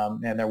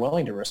and they're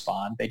willing to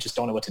respond. They just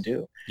don't know what to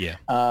do. Yeah.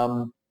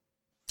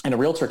 And a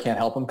realtor can't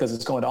help them because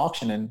it's going to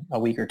auction in a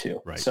week or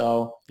two. Right.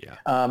 So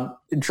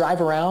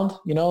drive around,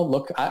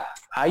 look,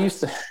 I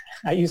used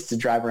to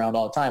drive around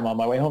all the time. On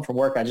my way home from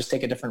work, I just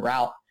take a different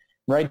route,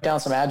 write down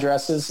some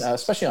addresses,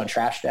 especially on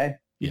trash day.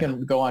 You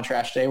can go on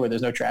trash day where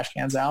there's no trash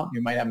cans out.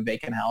 You might have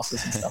vacant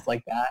houses and stuff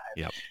like that.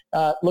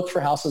 Yep. Look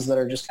for houses that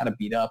are just kind of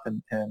beat up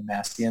and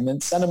nasty, and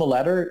then send them a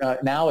letter.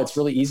 Now it's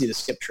really easy to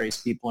skip trace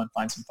people and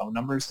find some phone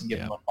numbers and give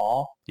them a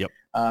call. Yep.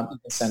 You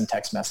can send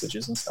text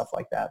messages and stuff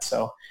like that.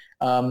 So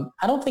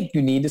I don't think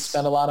you need to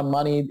spend a lot of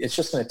money. It's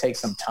just going to take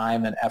some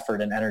time and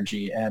effort and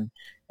energy,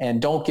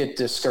 and don't get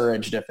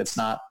discouraged if it's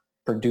not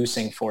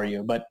producing for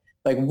you. But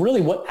like, really,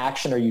 what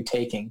action are you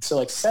taking? So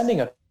like sending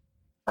a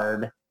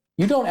card,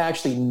 you don't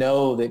actually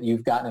know that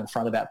you've gotten in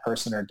front of that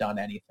person or done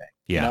anything.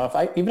 Yeah.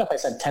 Even if I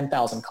sent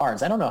 10,000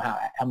 cards, I don't know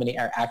how many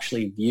are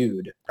actually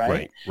viewed.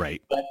 Right.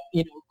 But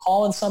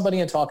calling somebody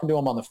and talking to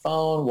them on the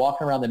phone,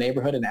 walking around the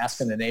neighborhood and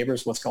asking the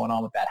neighbors what's going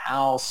on with that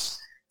house.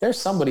 There's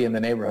somebody in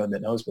the neighborhood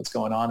that knows what's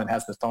going on and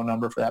has the phone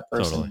number for that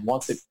person. Totally. And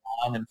wants it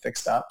on and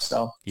fixed up.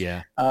 So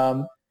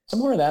some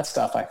more of that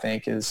stuff, I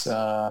think, is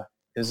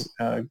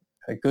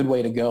a good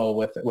way to go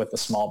with a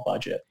small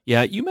budget.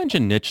 Yeah, you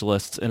mentioned niche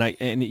lists,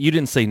 and you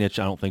didn't say niche,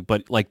 I don't think,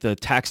 but like the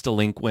tax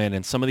delinquent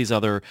and some of these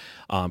other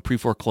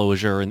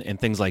pre-foreclosure and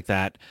things like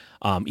that,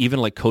 even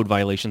like code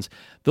violations,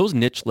 those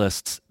niche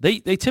lists, they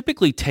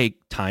typically take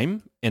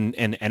time and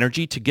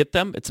energy to get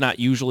them. It's not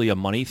usually a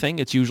money thing.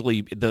 It's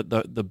usually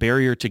the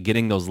barrier to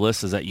getting those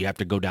lists is that you have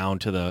to go down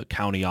to the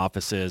county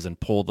offices and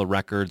pull the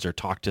records or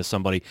talk to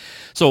somebody.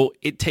 So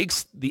it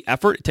takes the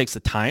effort, it takes the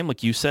time.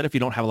 Like you said, if you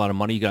don't have a lot of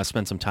money, you got to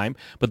spend some time.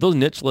 But those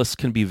niche lists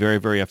can be very,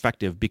 very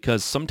effective,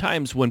 because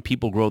sometimes when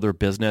people grow their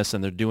business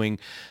and they're doing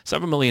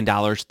 $7 million,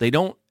 they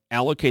don't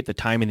allocate the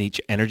time and the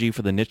energy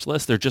for the niche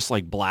list. They're just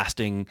like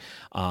blasting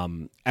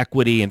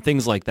equity and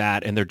things like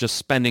that, and they're just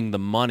spending the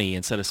money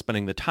instead of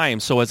spending the time.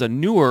 So as a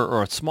newer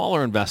or a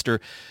smaller investor,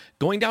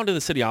 going down to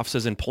the city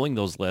offices and pulling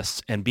those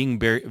lists and being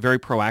very, very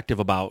proactive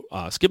about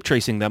skip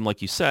tracing them,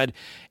 like you said,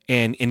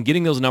 and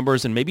getting those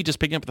numbers, and maybe just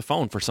picking up the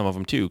phone for some of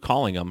them too,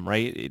 calling them,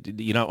 right?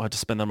 You don't have to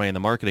spend the money on the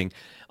marketing.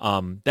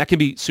 That can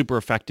be super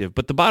effective.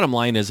 But the bottom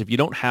line is, if you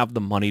don't have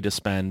the money to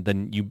spend,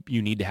 then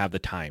you need to have the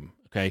time.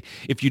 Okay.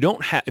 If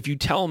you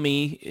tell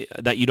me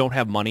that you don't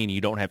have money and you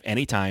don't have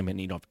any time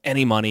and you don't have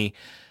any money,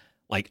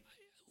 like,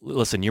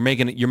 listen, you're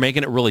making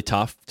it really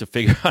tough to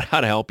figure out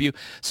how to help you.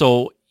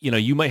 So,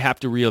 you might have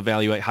to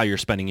reevaluate how you're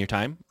spending your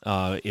time.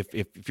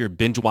 If you're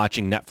binge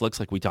watching Netflix,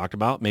 like we talked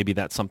about, maybe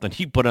that's something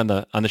you put on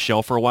the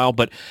shelf for a while.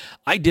 But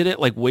I did it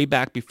like way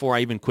back before I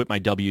even quit my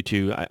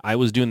W-2. I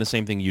was doing the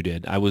same thing you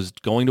did. I was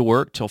going to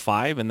work till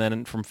 5, and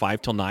then from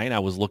 5 till 9, I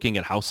was looking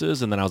at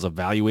houses, and then I was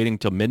evaluating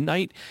till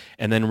midnight,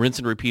 and then rinse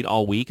and repeat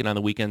all week. And on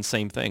the weekends,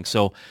 same thing.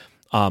 So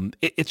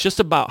It's just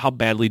about how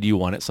badly do you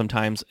want it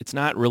sometimes. It's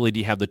not really do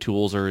you have the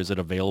tools or is it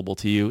available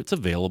to you. It's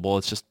available.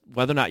 It's just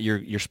whether or not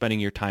you're spending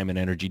your time and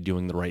energy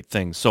doing the right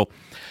thing. So,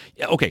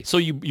 okay, so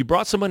you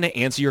brought someone to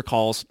answer your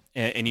calls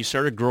and you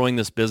started growing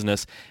this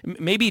business,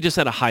 maybe just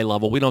at a high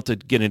level. We don't have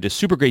to get into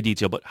super great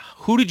detail, but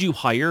who did you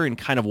hire and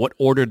kind of what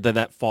order did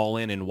that fall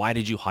in and why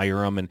did you hire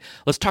them? And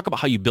let's talk about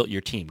how you built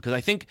your team. Because I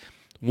think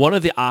one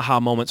of the aha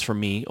moments for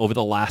me over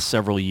the last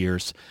several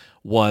years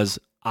was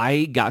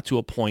I got to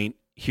a point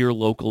here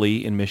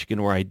locally in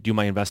Michigan where I do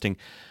my investing,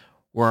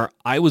 where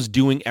I was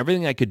doing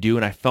everything I could do.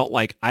 And I felt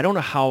like, I don't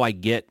know how I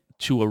get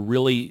to a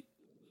really,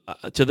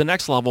 to the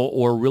next level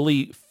or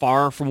really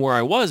far from where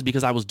I was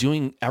because I was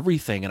doing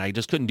everything and I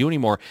just couldn't do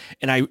anymore.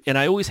 And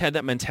I always had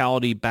that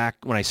mentality back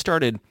when I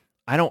started,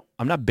 I'm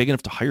not big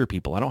enough to hire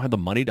people. I don't have the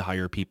money to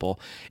hire people.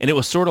 And it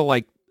was sort of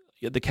like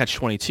the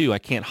catch-22. I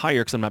can't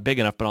hire because I'm not big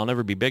enough, but I'll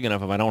never be big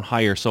enough if I don't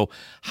hire. So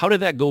how did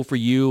that go for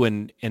you,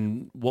 and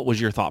what was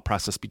your thought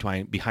process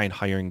behind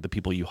hiring the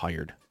people you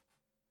hired?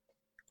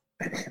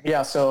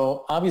 Yeah,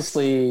 so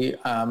obviously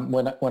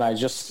when I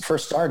just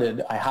first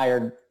started, I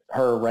hired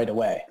her right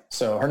away.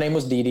 So her name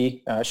was Dee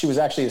Dee. She was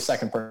actually the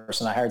second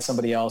person. I hired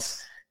somebody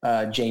else,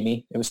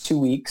 Jamie. It was 2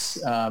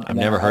 weeks. I've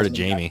never heard of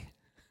Jamie.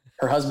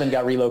 Her husband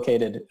got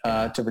relocated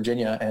to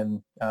Virginia,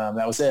 and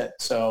that was it.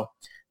 So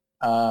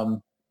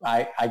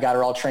I got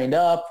her all trained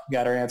up,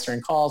 got her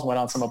answering calls, went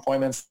on some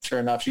appointments. Sure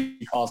enough, she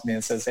calls me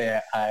and says, hey,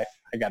 I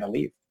got to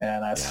leave.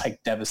 And I was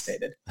like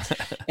devastated.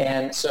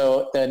 And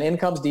so then in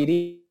comes Dee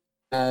Dee,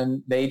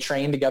 and they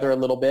trained together a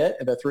little bit.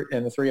 And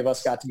the three of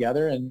us got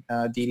together, and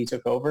Dee Dee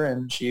took over,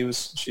 and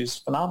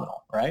she's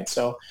phenomenal, right?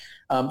 So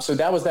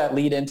that was that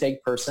lead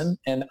intake person.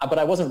 But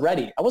I wasn't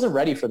ready. I wasn't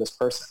ready for this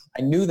person.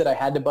 I knew that I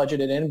had to budget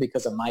it in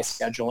because of my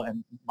schedule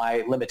and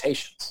my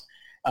limitations.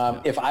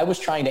 If I was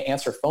trying to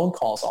answer phone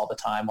calls all the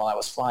time while I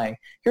was flying,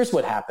 here's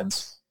what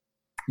happens.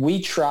 We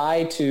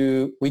try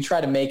to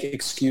make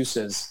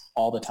excuses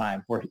all the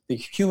time. We're the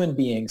human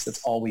beings.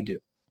 That's all we do.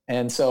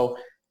 And so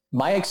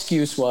my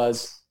excuse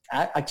was,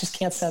 I just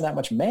can't send that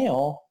much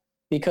mail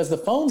because the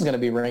phone's going to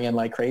be ringing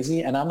like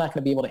crazy and I'm not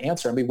going to be able to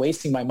answer. I'll be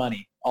wasting my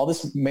money. All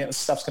this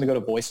stuff's going to go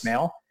to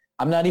voicemail.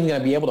 I'm not even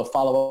going to be able to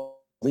follow up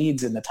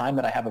leads in the time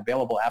that I have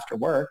available after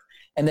work.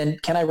 And then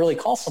can I really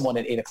call someone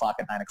at 8 o'clock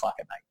at 9 o'clock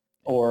at night?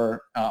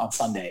 Or on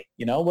Sunday,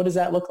 what does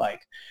that look like?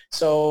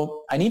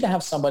 So I need to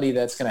have somebody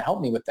that's going to help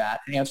me with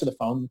that and answer the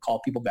phone, call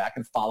people back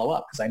and follow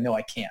up because I know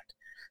I can't.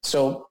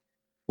 So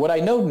what I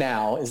know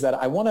now is that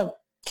I want to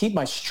keep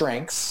my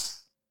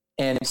strengths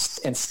and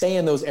stay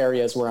in those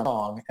areas where I'm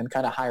strong and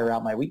kind of hire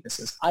out my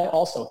weaknesses. I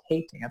also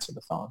hate to answer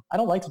the phone. I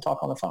don't like to talk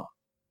on the phone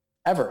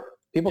ever.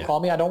 People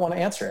call me. I don't want to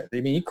answer it. I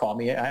mean, you call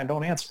me. I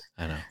don't answer.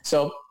 I know.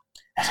 So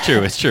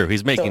it's true.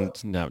 He's making,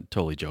 no,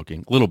 totally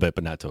joking a little bit,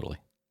 but not totally.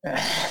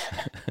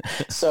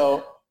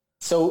 So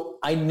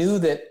I knew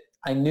that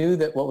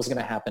what was going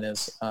to happen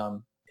is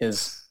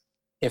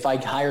if I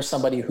hire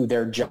somebody who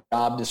their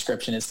job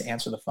description is to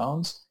answer the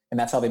phones and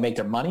that's how they make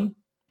their money,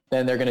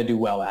 then they're going to do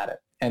well at it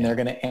and they're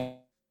going to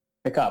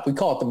pick up. We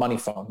call it the money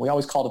phone. We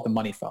always called it the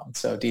money phone.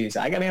 So Dee Dee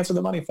said, I got to answer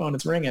the money phone.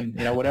 It's ringing,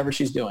 whatever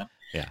she's doing.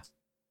 Yeah.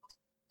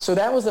 So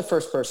that was the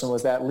first person,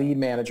 was that lead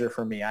manager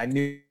for me. I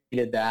knew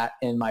needed that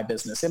in my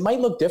business. It might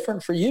look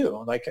different for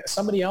you. Like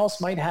somebody else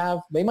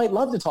they might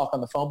love to talk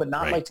on the phone, but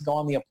not like to go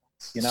on the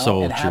appointments,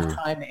 so and true. Have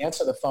time to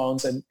answer the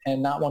phones and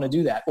not want to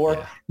do that,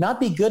 or not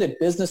be good at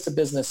business to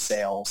business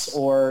sales,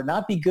 or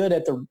not be good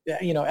at the,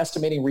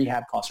 estimating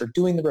rehab costs or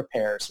doing the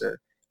repairs or,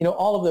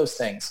 all of those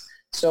things.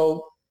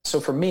 So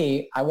for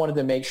me, I wanted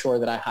to make sure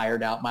that I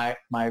hired out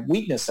my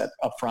weakness up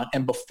front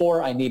and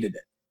before I needed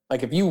it.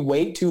 Like if you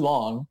wait too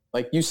long,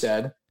 like you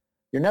said,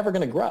 you're never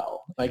going to grow.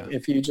 Like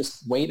if you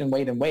just wait and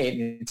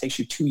it takes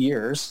you 2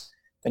 years,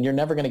 then you're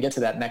never going to get to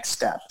that next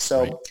step.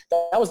 So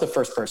that was the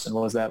first person,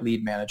 was that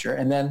lead manager.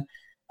 And then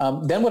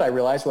what I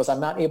realized was I'm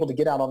not able to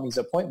get out on these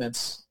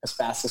appointments as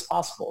fast as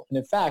possible. And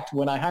in fact,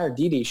 when I hired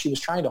Dee Dee, she was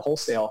trying to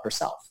wholesale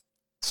herself.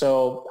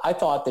 So I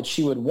thought that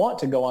she would want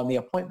to go on the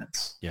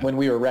appointments when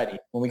we were ready.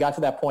 When we got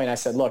to that point, I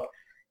said, look,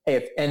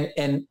 hey,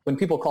 and when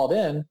people called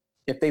in,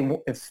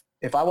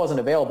 if I wasn't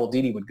available,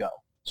 Dee Dee would go.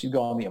 She'd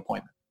go on the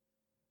appointment.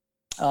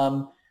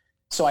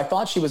 So I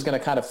thought she was going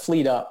to kind of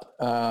fleet up,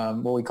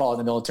 what we call it in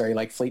the military,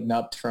 like fleeting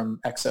up from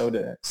XO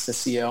to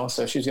CO.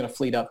 So she was going to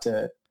fleet up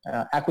to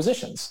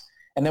acquisitions.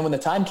 And then when the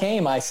time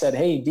came, I said,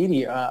 hey, Dee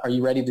Dee, are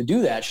you ready to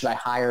do that? Should I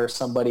hire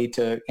somebody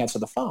to answer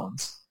the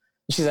phones?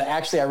 And she said,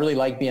 actually, I really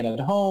like being at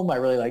home. I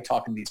really like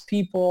talking to these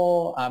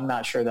people. I'm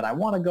not sure that I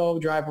want to go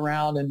drive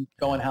around and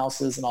go in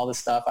houses and all this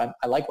stuff.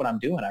 I like what I'm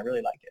doing. I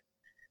really like it.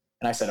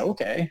 And I said,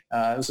 okay,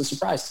 it was a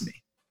surprise to me.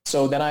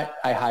 So then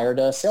I hired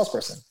a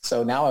salesperson.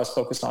 So now I was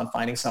focused on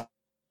finding someone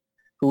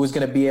who was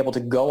going to be able to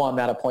go on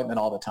that appointment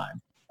all the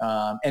time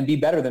and be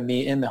better than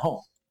me in the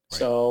home. Right.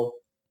 So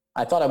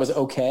I thought I was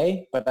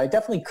okay, but I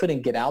definitely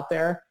couldn't get out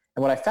there.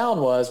 And what I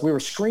found was we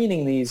were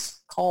screening these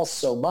calls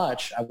so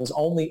much.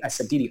 I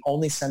said, Dee Dee,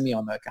 only send me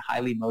on the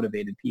highly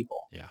motivated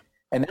people. Yeah.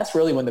 And that's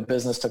really when the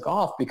business took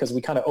off, because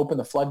we kind of opened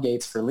the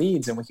floodgates for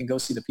leads, and we can go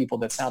see the people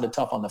that sounded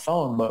tough on the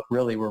phone, but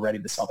really were ready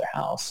to sell their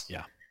house.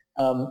 Yeah.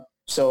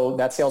 So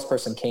that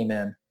salesperson came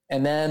in,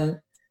 and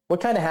then what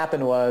kind of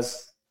happened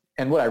was,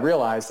 and what I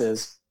realized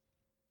is,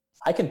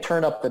 I can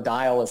turn up the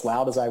dial as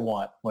loud as I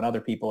want when other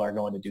people are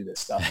going to do this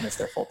stuff, and it's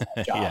their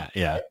full-time job.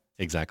 Yeah, right?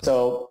 exactly.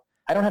 So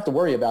I don't have to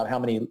worry about how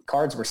many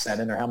cards we're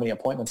sending or how many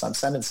appointments I'm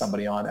sending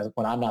somebody on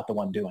when I'm not the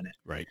one doing it.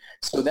 Right.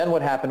 So then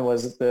what happened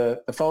was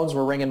the phones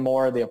were ringing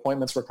more, the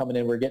appointments were coming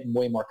in, we're getting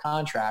way more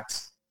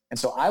contracts. And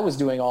so I was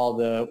doing all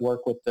the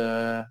work with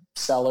the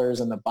sellers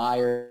and the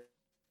buyers.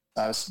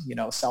 I was,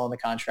 selling the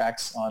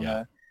contracts on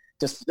the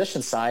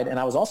disposition side. And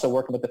I was also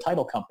working with the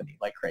title company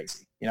like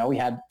crazy. We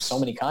had so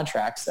many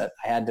contracts that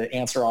I had to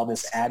answer all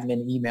this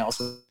admin emails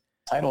with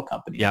title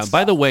company. Yeah.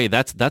 By the way,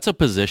 that's a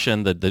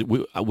position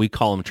that we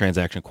call them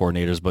transaction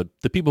coordinators, but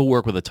the people who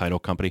work with a title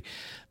company,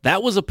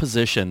 that was a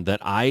position that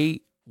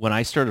when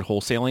I started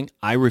wholesaling,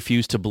 I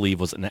refused to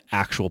believe was an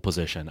actual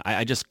position.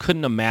 I just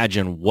couldn't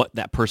imagine what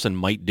that person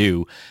might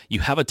do. You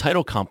have a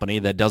title company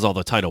that does all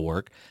the title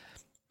work.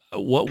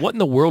 What in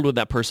the world would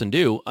that person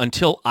do?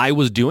 Until I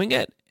was doing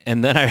it.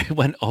 And then I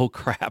went, oh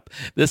crap,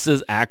 this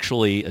is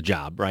actually a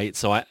job, right?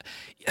 So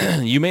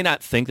you may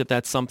not think that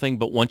that's something,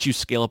 but once you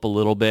scale up a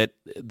little bit,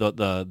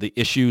 the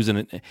issues,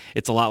 and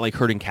it's a lot like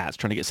herding cats,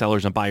 trying to get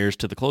sellers and buyers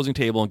to the closing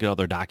table and get all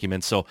their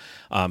documents. So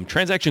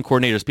transaction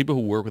coordinators, people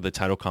who work with a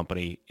title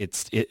company,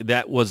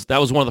 that was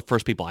one of the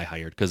first people I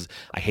hired because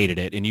I hated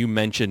it. And you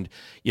mentioned,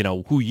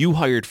 who you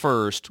hired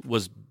first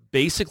was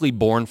basically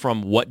born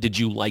from what did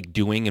you like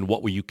doing and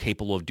what were you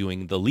capable of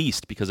doing the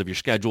least because of your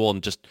schedule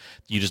and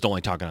you just don't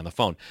like talking on the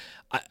phone.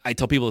 I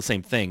tell people the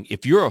same thing.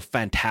 If you're a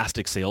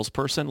fantastic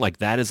salesperson, like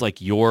that is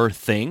like your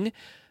thing,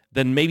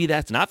 then maybe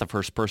that's not the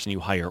first person you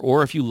hire.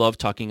 Or if you love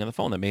talking on the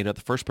phone, that made it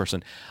the first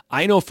person.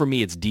 I know for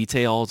me, it's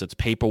details, it's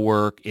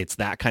paperwork, it's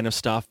that kind of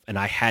stuff. And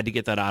I had to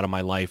get that out of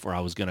my life or I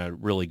was going to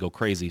really go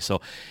crazy.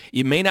 So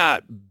it may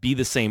not be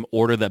the same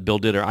order that Bill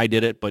did or I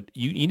did it, but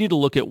you need to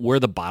look at where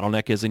the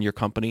bottleneck is in your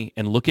company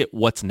and look at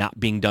what's not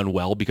being done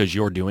well because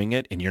you're doing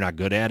it and you're not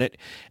good at it.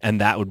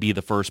 And that would be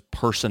the first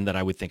person that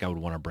I would think I would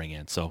want to bring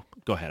in. So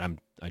go ahead.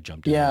 I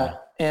jumped in. Yeah.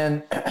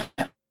 And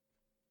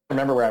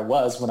remember where I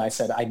was when I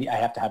said I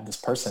have to have this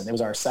person. It was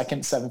our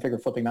second 7-figure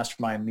flipping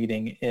mastermind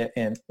meeting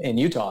in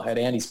Utah at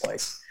Andy's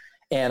place.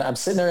 And I'm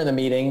sitting there in the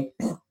meeting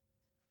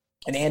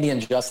and Andy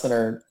and Justin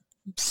are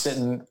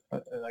sitting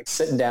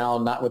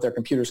down, not with their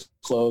computers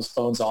closed,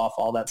 phones off,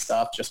 all that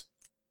stuff, just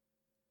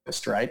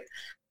right.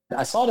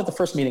 I saw it at the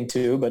first meeting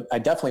too, but I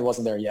definitely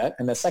wasn't there yet.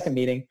 And the second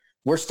meeting,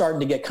 we're starting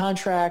to get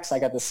contracts. I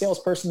got the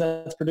salesperson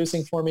that's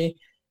producing for me.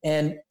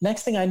 And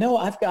next thing I know,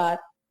 I've got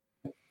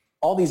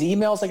all these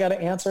emails I got to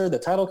answer. The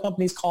title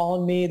company's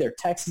calling me. They're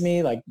texting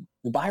me like,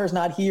 the buyer's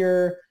not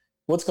here.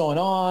 What's going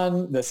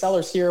on? The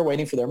seller's here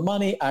waiting for their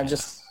money. I'm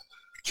just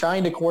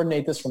trying to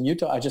coordinate this from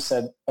Utah. I just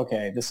said,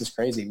 okay, this is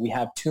crazy. We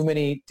have too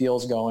many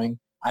deals going.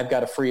 I've got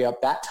to free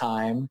up that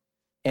time.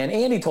 And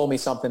Andy told me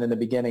something in the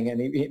beginning, and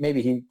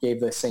maybe he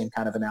gave the same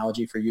kind of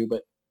analogy for you,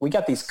 but we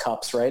got these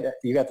cups, right?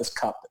 You got this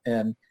cup,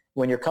 and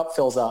when your cup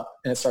fills up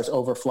and it starts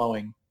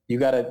overflowing, you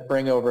got to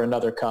bring over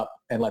another cup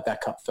and let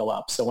that cup fill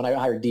up. So when I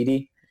hired Dee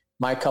Dee,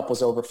 my cup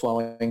was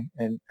overflowing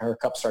and her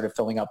cup started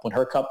filling up. When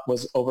her cup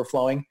was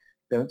overflowing,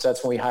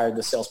 that's when we hired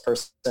the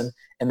salesperson.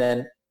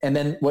 And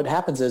then what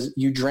happens is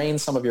you drain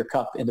some of your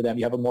cup into them.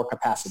 You have more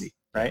capacity,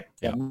 right?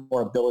 You have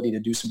more ability to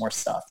do some more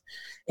stuff.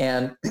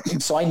 And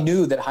so I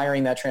knew that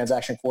hiring that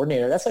transaction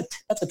coordinator, that's a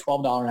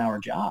 $12 an hour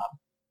job.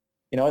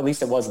 At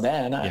least it was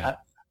then. Yeah.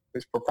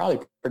 We're probably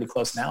pretty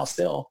close now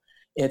still.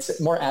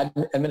 It's a more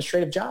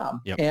administrative job.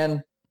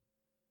 Yep.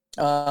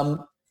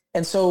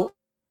 And so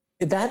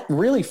that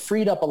really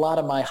freed up a lot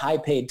of my high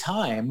paid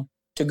time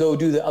to go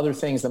do the other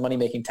things, the money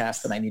making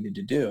tasks that I needed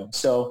to do.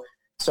 So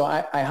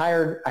I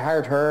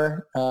hired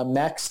her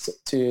next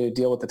to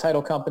deal with the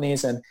title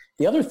companies. And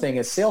the other thing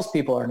is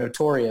salespeople are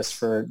notorious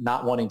for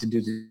not wanting to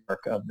do the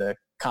work of the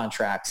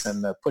contracts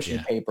and the pushing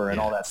paper and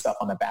all that stuff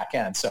on the back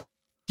end. So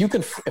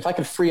if I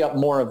could free up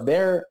more of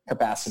their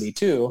capacity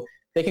too,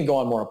 they can go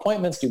on more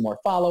appointments, do more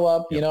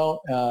follow-up,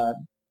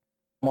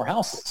 more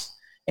houses.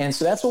 And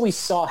so that's what we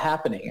saw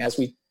happening as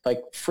we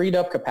freed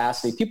up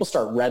capacity. People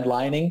start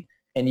redlining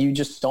and you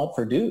just don't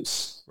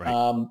produce.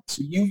 Right. So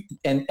you,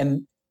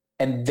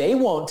 and they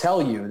won't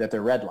tell you that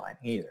they're redlining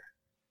either.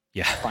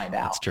 Yeah. To find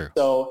out. That's true.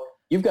 So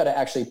you've got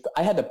to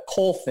I had to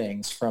pull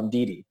things from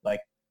Dee Dee,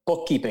 like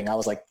bookkeeping. I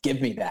was like, give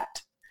me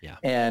that. Yeah.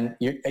 And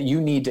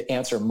you need to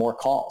answer more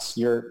calls.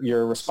 Your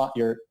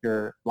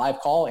live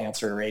call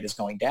answer rate is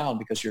going down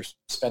because you're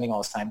spending all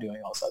this time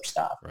doing all this other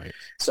stuff. Right.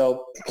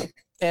 So,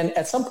 and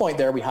at some point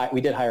there,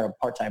 we did hire a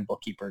part-time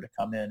bookkeeper to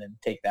come in and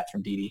take that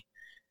from Dee Dee.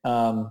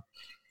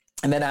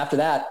 And then after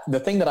that, the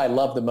thing that I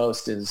love the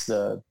most is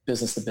the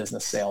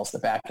business-to-business sales, the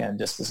back-end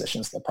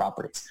dispositions, the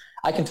properties.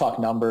 I can talk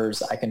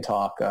numbers. I can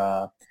talk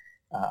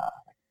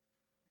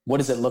what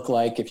does it look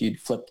like if you'd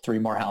flip 3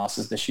 more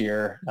houses this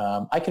year.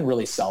 I can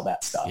really sell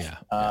that stuff.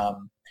 Yeah.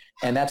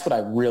 And that's what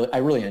I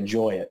really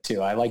enjoy it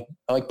too. I like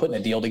putting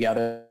a deal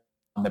together.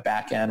 the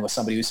back end with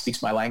somebody who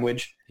speaks my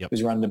language, Yep.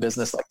 who's running a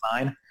business like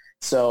mine.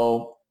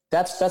 So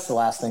that's the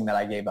last thing that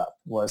I gave up,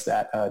 was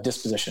that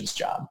dispositions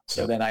job.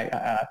 So Yep. then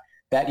I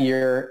that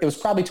year, it was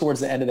probably towards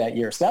the end of that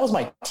year. So that was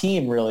my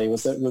team, really,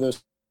 was those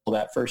people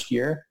that first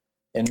year,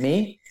 and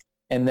me.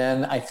 And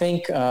then I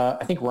think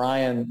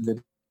Ryan,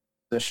 the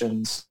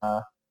dispositions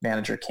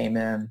manager, came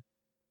in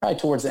probably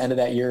towards the end of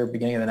that year,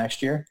 beginning of the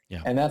next year.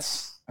 Yeah. And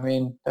that's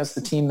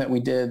the team that we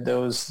did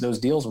those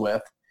deals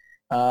with.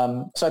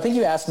 So I think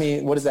you asked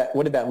me, what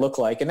did that look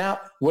like? And now,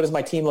 what does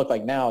my team look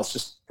like now? It's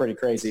just pretty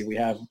crazy. We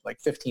have like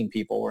 15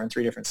 people. We're in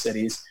 3 different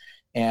cities,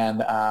 and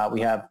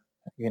we have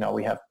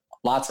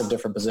lots of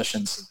different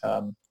positions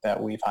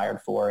that we've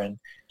hired for and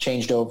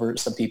changed over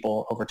some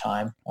people over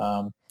time.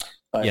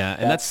 But yeah,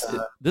 and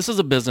this is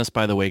a business,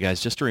 by the way,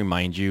 guys, just to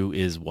remind you,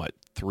 is what,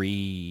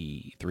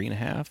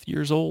 3.5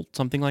 years old,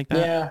 something like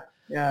that?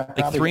 Yeah.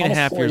 Like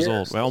 3.5 years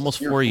old. Well, almost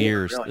 4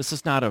 years. Really. This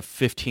is not a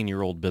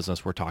 15-year-old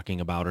business we're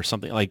talking about or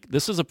something. Like,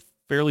 this is a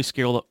fairly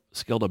scaled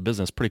up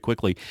business pretty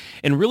quickly.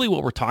 And really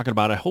what we're talking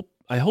about,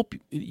 I hope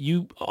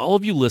you, all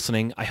of you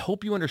listening, I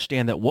hope you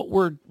understand that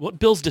what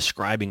Bill's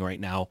describing right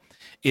now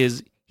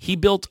is he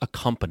built a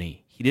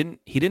company.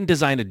 He didn't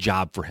design a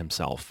job for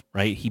himself,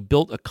 right? He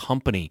built a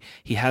company.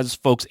 He has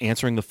folks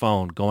answering the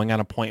phone, going on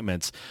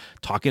appointments,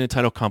 talking to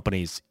title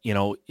companies. You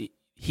know,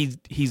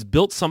 he's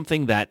built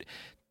something that,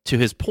 to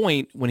his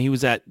point, when he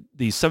was at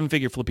these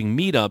 7-figure flipping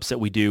meetups that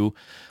we do,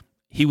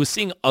 he was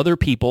seeing other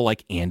people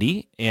like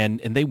Andy, and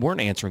they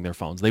weren't answering their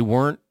phones. They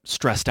weren't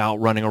stressed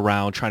out running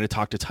around trying to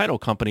talk to title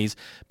companies,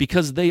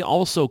 because they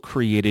also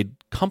created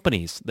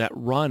companies that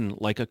run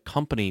like a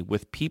company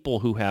with people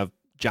who have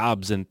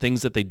jobs and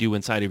things that they do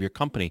inside of your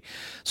company.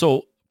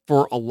 So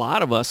for a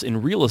lot of us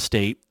in real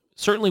estate,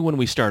 certainly when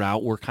we start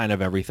out, we're kind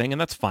of everything, and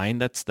that's fine.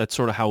 That's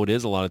sort of how it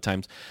is a lot of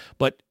times.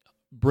 But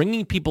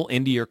bringing people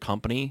into your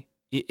company,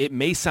 it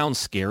may sound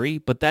scary,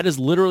 but that is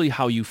literally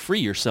how you free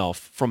yourself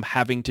from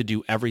having to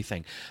do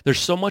everything. There's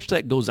so much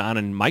that goes on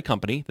in my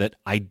company that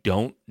I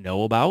don't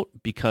know about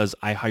because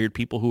I hired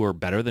people who are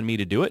better than me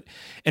to do it.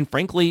 And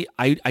frankly,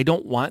 I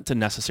don't want to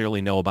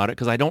necessarily know about it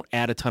because I don't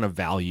add a ton of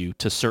value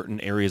to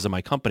certain areas of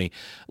my company.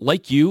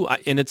 Like you,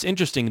 and it's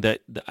interesting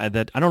that I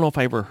don't know if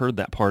I ever heard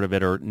that part of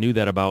it or knew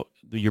that about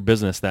your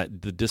business,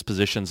 that the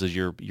dispositions is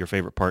your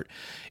favorite part.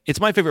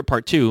 It's my favorite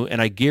part too,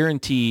 and I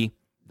guarantee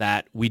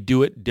that we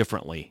do it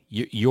differently.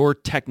 Your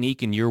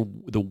technique and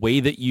the way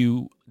that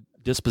you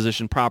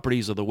disposition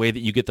properties or the way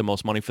that you get the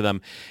most money for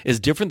them is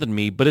different than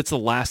me, but it's the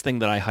last thing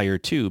that I hire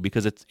too,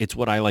 because it's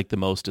what I like the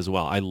most as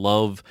well. I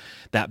love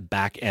that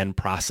back end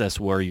process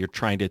where you're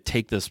trying to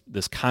take this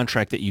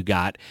contract that you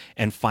got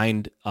and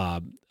find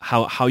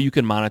how you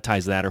can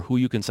monetize that, or who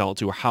you can sell it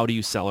to, or how do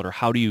you sell it, or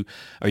are you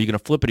going to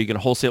flip it? Are you going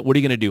to wholesale? What are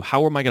you going to do?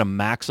 How am I going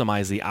to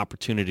maximize the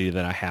opportunity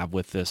that I have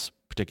with this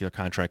particular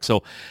contract?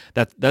 So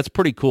that's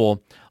pretty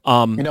cool.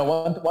 One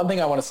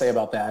thing I want to say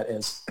about that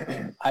is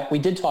we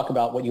did talk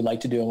about what you like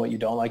to do and what you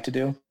don't like to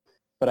do,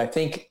 but I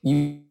think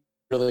you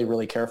really,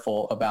 really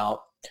careful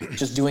about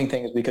just doing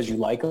things because you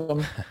like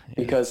them.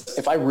 Because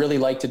if I really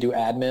like to do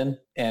admin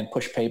and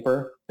push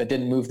paper that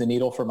didn't move the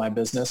needle for my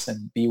business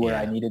and be where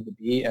I needed to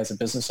be as a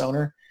business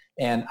owner,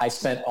 and I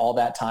spent all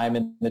that time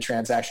in the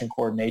transaction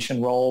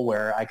coordination role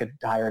where I could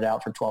hire it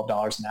out for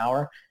 $12 an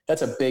hour,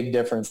 that's a big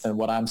difference than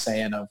what I'm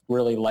saying of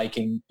really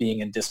liking being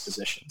in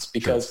dispositions.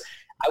 Because sure,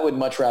 I would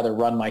much rather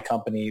run my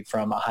company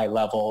from a high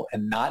level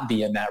and not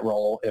be in that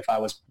role if I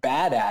was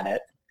bad at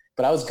it,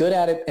 but I was good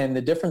at it. And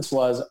the difference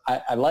was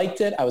I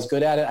liked it. I was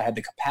good at it. I had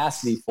the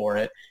capacity for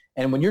it.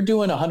 And when you're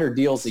doing 100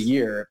 deals a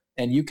year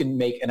and you can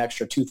make an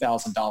extra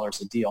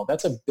 $2,000 a deal,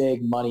 that's a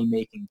big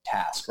money-making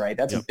task, right?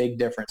 That's a big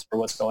difference for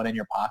what's going in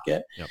your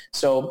pocket. Yep.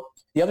 So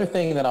the other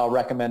thing that I'll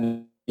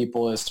recommend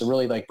people is to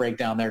really break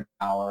down their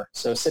hour.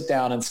 So sit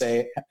down and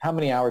say, how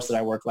many hours did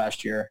I work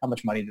last year? How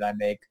much money did I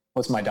make?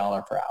 What's my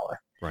dollar per hour?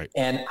 Right.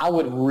 And I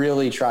would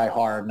really try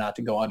hard not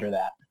to go under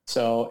that.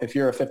 So if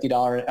you're a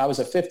 $50, I was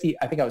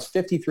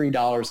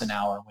 $53 an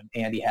hour when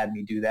Andy had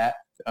me do that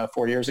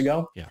 4 years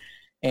ago. Yeah.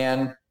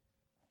 And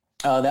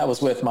that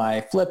was with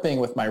my flipping,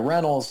 with my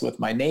rentals, with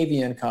my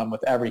Navy income,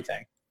 with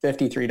everything,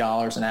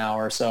 $53 an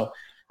hour. So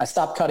I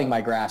stopped cutting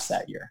my grass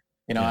that year.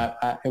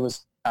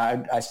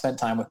 I spent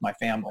time with my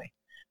family.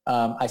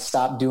 I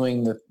stopped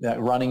doing the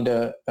running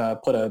to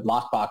put a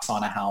lockbox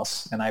on a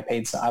house, and I'd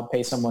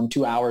pay someone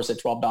 2 hours at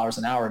 $12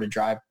 an hour to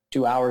drive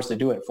 2 hours to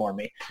do it for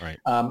me. Right.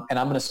 And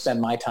I'm going to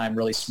spend my time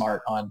really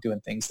smart on doing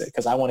things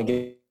because I want to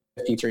get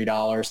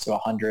 $53 to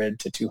 100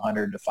 to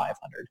 200 to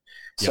 500.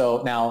 Yep.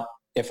 So now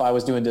if I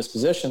was doing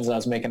dispositions and I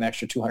was making an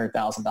extra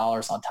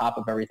 $200,000 on top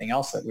of everything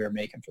else that we were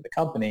making for the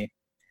company,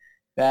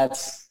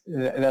 that's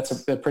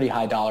a pretty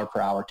high dollar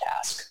per hour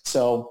task.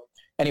 So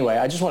anyway,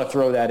 I just want to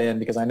throw that in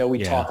because I know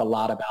we talk a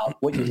lot about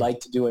what you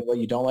like to do and what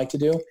you don't like to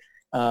do.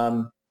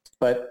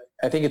 But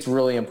I think it's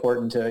really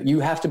important you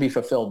have to be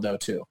fulfilled though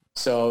too.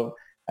 So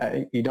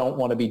you don't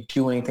want to be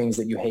doing things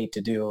that you hate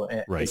to do.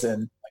 Right. As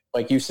in,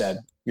 like you said,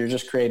 You're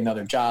just creating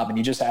another job, and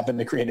you just happen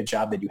to create a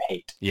job that you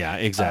hate. Yeah,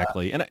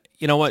 exactly. And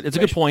you know what? It's a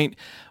good point.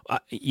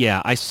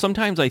 Yeah, I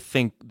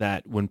think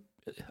that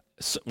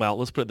well,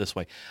 let's put it this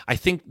way. I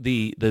think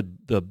the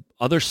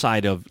other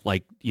side of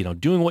like,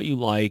 doing what you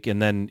like,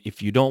 and then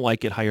if you don't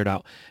like it, hired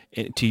out,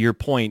 to your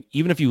point,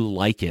 even if you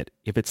like it,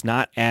 if it's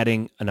not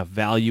adding enough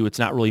value, it's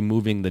not really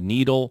moving the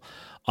needle,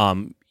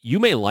 you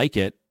may like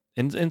it.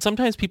 And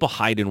sometimes people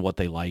hide in what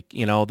they like.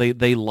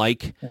 They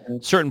like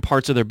certain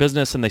parts of their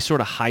business and they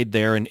sort of hide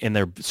there, and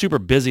they're super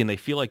busy and they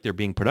feel like they're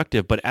being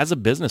productive. But as a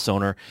business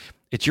owner,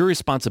 it's your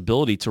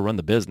responsibility to run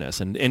the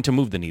business and to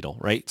move the needle,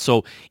 right?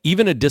 So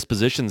even a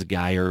dispositions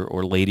guy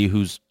or lady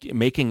who's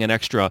making an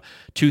extra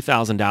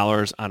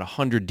 $2,000 on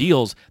 100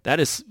 deals,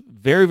 that is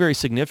very, very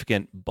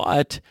significant.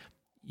 But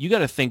you got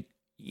to think,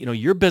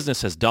 your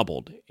business has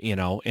doubled,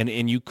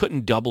 and you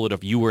couldn't double it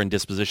if you were in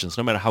dispositions.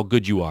 No matter how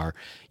good you are,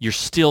 you're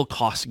still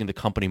costing the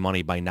company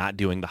money by not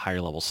doing the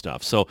higher level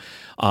stuff. So,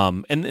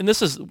 and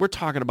we're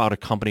talking about a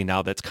company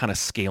now that's kind of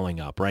scaling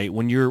up, right?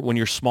 When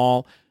you're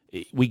small,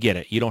 we get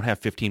it. You don't have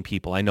 15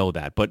 people. I know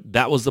that. But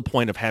that was the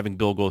point of having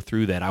Bill go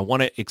through that. I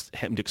want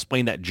him to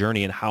explain that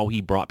journey and how he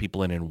brought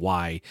people in and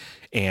why.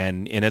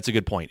 And that's a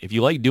good point. If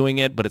you like doing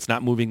it, but it's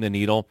not moving the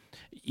needle,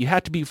 you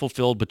have to be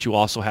fulfilled, but you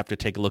also have to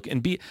take a look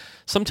and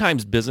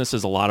sometimes business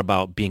is a lot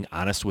about being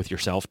honest with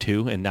yourself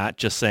too, and not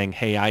just saying,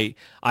 hey,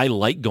 I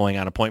like going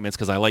on appointments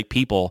because I like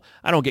people.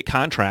 I don't get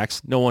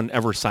contracts. No one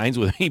ever signs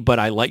with me, but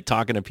I like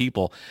talking to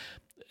people.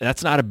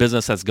 That's not a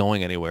business that's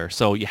going anywhere.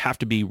 So you have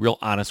to be real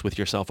honest with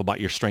yourself about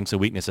your strengths and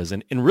weaknesses.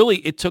 And really,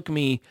 it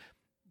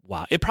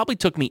probably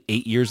took me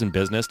 8 years in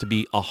business to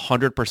be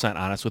 100%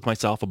 honest with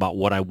myself about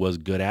what I was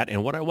good at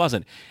and what I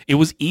wasn't. It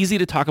was easy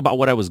to talk about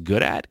what I was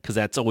good at because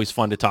that's always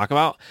fun to talk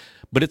about.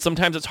 But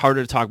sometimes it's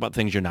harder to talk about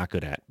things you're not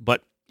good at.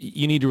 But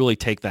you need to really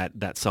take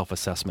that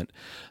self-assessment.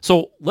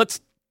 So let's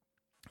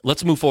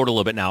move forward a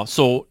little bit now.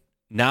 So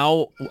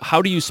now,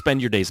 how do you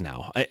spend your days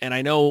now? And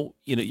I know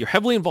you're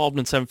heavily involved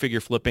in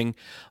seven-figure flipping.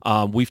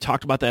 We've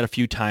talked about that a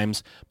few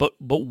times. But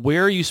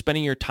where are you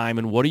spending your time,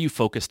 and what are you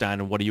focused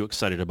on, and what are you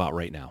excited about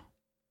right now?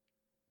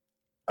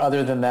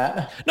 Other than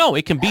that? No,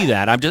 it can be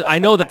that. I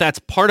know that that's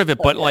part of it,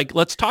 but like,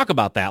 let's talk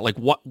about that. Like,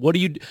 what do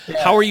you,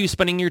 how are you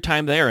spending your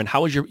time there, and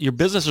how is your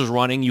business is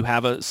running? You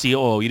have a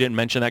COO. You didn't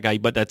mention that guy,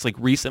 but that's like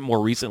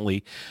more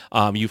recently,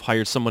 you've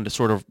hired someone to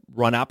sort of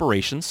run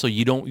operations. So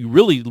you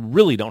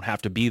really don't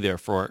have to be there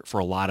for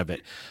a lot of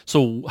it.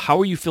 So how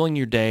are you filling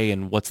your day,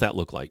 and what's that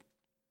look like?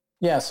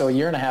 Yeah, so a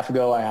year and a half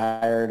ago, I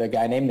hired a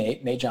guy named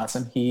Nate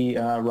Johnson. He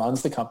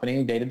runs the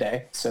company day to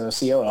day. So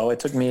COO, it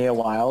took me a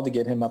while to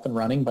get him up and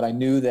running, but I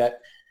knew that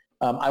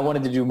I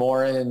wanted to do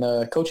more in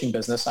the coaching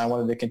business. I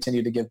wanted to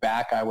continue to give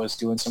back. I was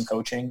doing some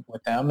coaching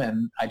with them,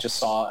 and I just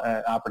saw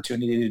an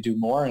opportunity to do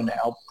more and to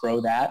help grow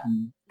that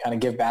and kind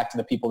of give back to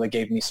the people that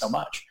gave me so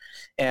much.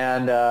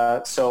 And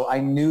so I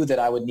knew that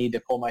I would need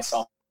to pull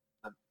myself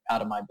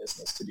out of my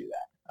business to do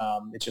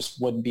that. It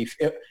just wouldn't be,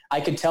 I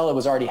could tell it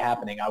was already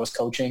happening. I was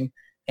coaching,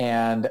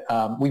 and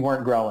we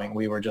weren't growing.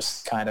 We were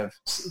just kind of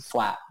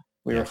flat.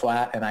 We were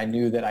flat, and I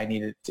knew that I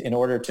needed to, in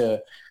order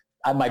to,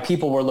 my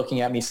people were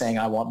looking at me saying,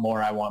 I want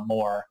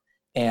more.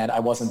 And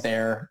I wasn't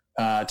there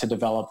to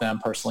develop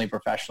them personally,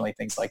 professionally,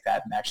 things like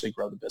that, and actually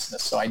grow the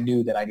business. So I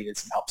knew that I needed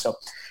some help.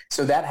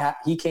 So that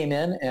he came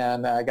in,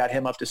 and I got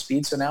him up to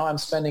speed. So now I'm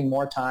spending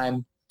more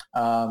time.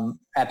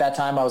 At that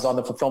time, I was on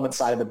the fulfillment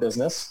side of the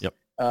business,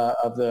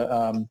 of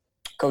the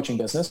coaching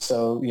business.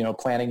 So,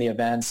 planning the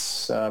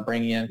events,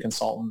 bringing in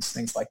consultants,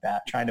 things like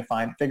that, trying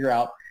to figure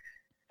out,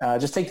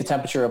 just take the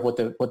temperature of what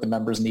the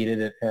members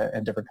needed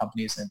at different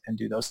companies and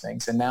do those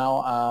things. And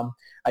now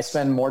I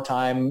spend more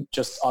time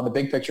just on the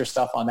big picture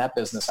stuff on that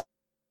business.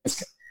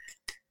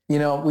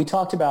 We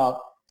talked about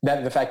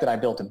that, the fact that I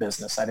built a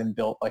business. I didn't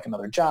build like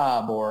another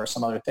job or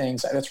some other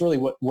things. That's really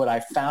what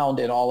I found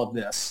in all of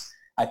this.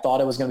 I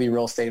thought it was going to be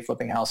real estate,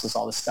 flipping houses,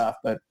 all this stuff,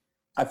 but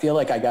I feel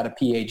like I got a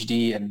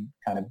PhD in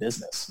kind of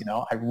business.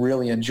 I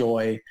really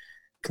enjoy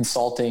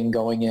consulting,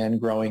 going in,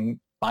 growing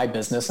my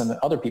business and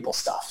other people's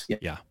stuff.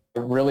 Yeah. I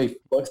really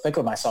think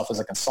of myself as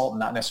a consultant,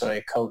 not necessarily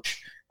a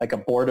coach, like a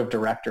board of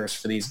directors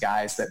for these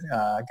guys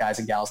guys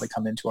and gals that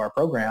come into our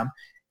program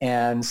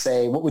and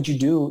say, what would you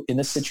do in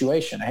this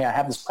situation? Hey, I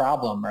have this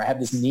problem, or I have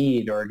this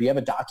need, or do you have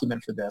a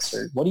document for this?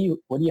 Or what do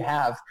you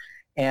have?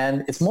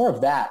 And it's more of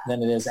that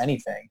than it is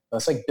anything.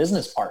 It's like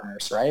business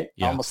partners, right?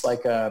 Yeah. Almost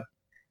like a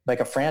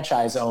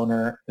franchise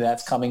owner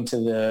that's coming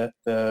to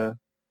the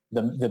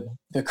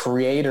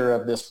creator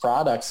of this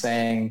product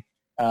saying,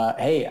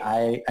 hey,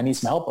 I need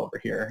some help over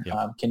here.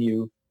 Yeah.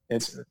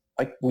 It's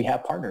like we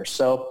have partners.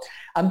 So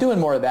I'm doing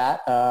more of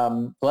that,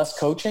 less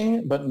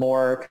coaching, but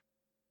more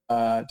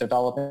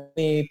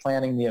developing,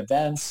 planning the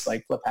events,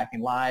 like Flip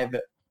Hacking Live.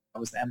 I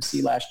was the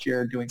MC last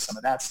year doing some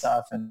of that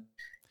stuff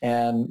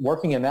and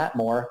working in that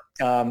more.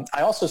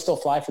 I also still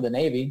fly for the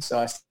Navy. So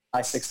I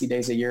fly 60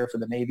 days a year for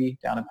the Navy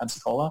down in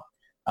Pensacola.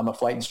 I'm a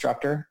flight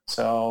instructor.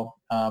 So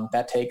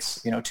that takes,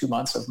 2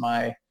 months of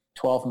my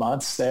 12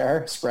 months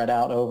there spread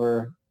out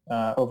over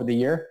the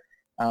year.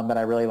 that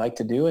I really like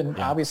to do. And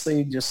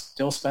obviously just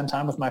still spend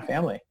time with my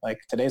family. Like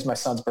today's my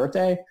son's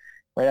birthday.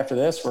 Right after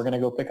this, we're going to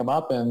go pick him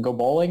up and go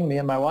bowling, me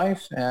and my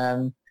wife.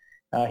 And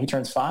he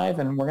turns 5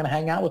 and we're going to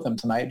hang out with him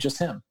tonight, just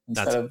him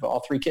instead of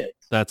all 3 kids.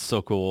 That's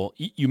so cool.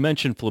 You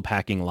mentioned Flip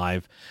Hacking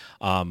Live.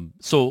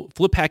 So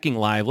Flip Hacking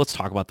Live, let's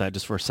talk about that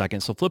just for a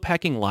second. So Flip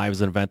Hacking Live is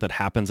an event that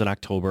happens in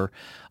October.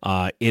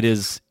 Would you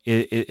say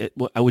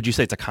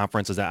it's a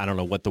conference? Is that, I don't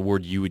know what the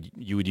word you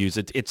would use.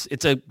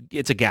 It's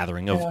a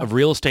gathering of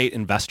real estate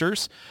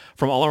investors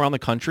from all around the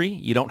country.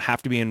 You don't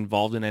have to be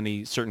involved in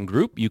any certain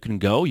group. You can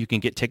go, you can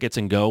get tickets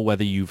and go,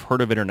 whether you've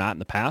heard of it or not in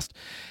the past.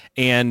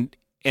 And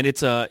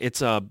it's a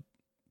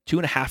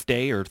 2.5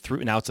 day or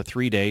now it's a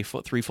 3 day,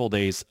 3 full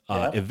days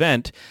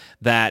event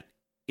that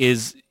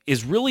is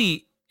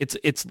really,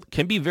 it's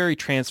can be very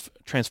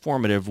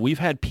transformative. We've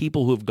had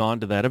people who have gone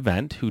to that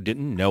event who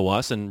didn't know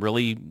us and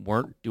really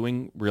weren't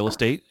doing real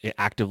estate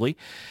actively.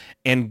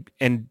 And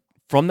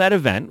from that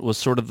event was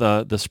sort of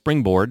the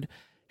springboard,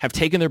 have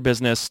taken their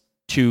business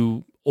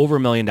to over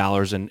 $1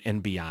 million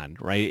and beyond,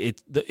 right?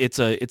 It's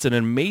an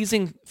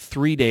amazing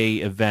 3-day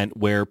event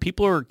where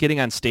people are getting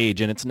on stage,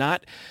 and it's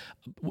not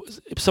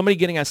somebody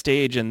getting on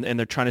stage and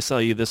they're trying to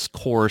sell you this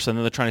course, and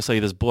then they're trying to sell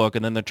you this book,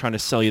 and then they're trying to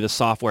sell you the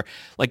software.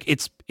 Like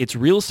it's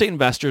real estate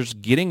investors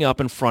getting up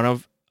in front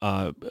of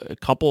a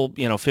couple,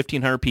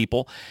 1,500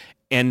 people,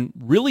 and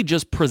really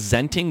just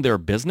presenting their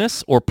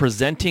business or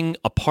presenting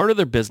a part of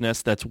their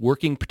business that's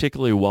working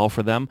particularly well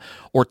for them,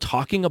 or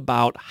talking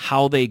about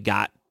how they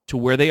got to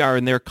where they are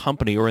in their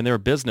company or in their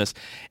business.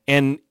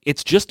 And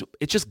it's just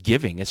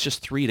giving. It's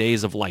just 3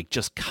 days of like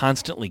just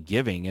constantly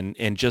giving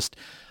and just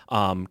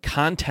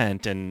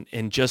content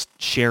and just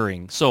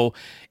sharing. So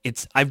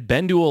I've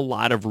been to a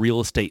lot of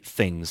real estate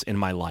things in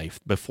my life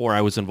before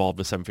I was involved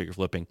with 7-figure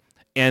flipping,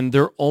 and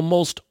they're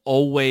almost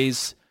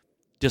always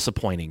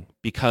disappointing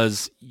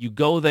because you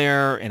go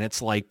there and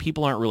it's like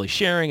people aren't really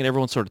sharing and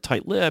everyone's sort of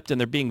tight-lipped and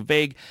they're being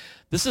vague.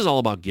 This is all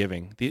about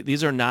giving.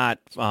 These are not,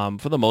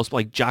 for the most,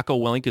 like Jocko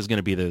Willink is going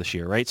to be there this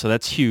year, right? So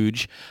that's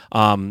huge.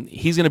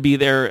 He's going to be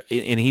there,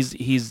 and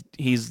he's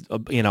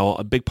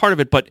a big part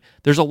of it. But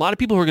there's a lot of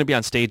people who are going to be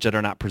on stage that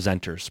are not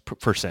presenters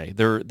per se.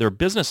 They're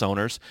business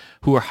owners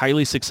who are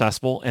highly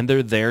successful, and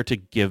they're there to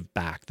give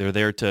back. They're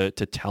there to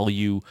tell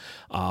you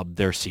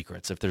their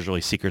secrets, if there's really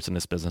secrets in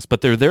this business.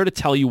 But they're there to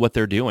tell you what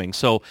they're doing.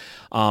 So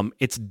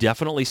it's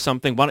definitely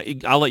something.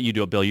 I'll let you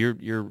do it, Bill.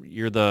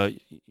 You're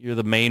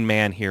the main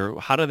man here.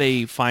 How do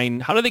they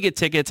get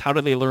tickets? How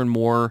do they learn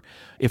more?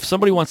 If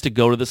somebody wants to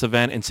go to this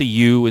event and see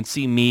you and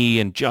see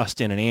me and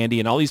Justin and Andy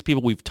and all these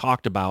people we've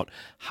talked about,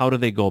 how do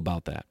they go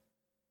about that?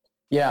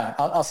 Yeah,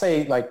 I'll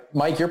say, like,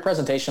 Mike, your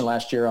presentation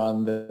last year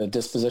on the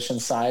disposition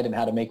side and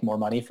how to make more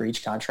money for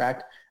each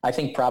contract, I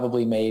think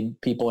probably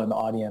made people in the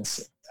audience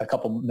a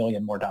couple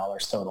million more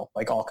dollars total,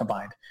 like all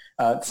combined.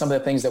 Some of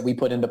the things that we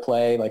put into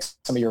play, like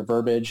some of your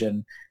verbiage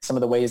and some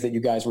of the ways that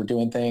you guys were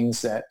doing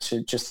things that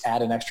to just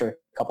add an extra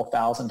couple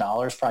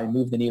 $1,000 probably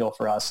move the needle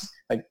for us.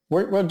 Like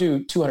we'll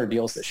do 200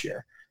 deals this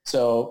year.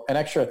 So an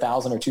extra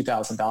 $1,000 or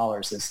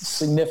 $2,000 is a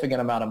significant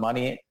amount of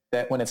money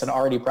that when it's an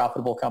already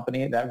profitable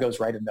company, that goes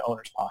right in the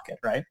owner's pocket,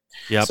 right?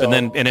 Yep. So,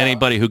 and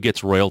anybody who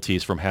gets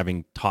royalties from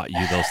having taught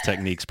you those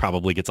techniques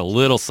probably gets a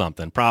little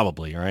something,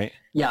 probably, right?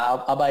 Yeah,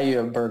 I'll buy you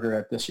a burger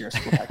at this year's.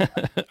 All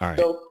right.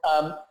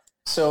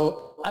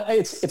 So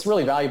it's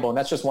really valuable, and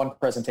that's just one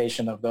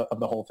presentation of the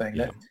whole thing.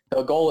 Yeah.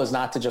 The goal is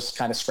not to just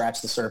kind of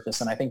scratch the surface,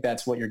 and I think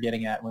that's what you're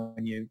getting at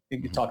when you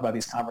talk about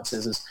these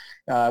conferences. Is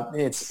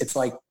it's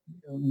like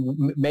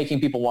making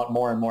people want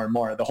more and more and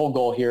more. The whole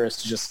goal here is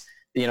to just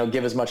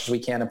give as much as we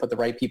can and put the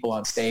right people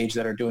on stage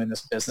that are doing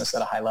this business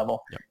at a high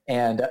level,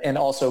 and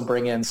also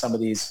bring in some of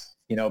these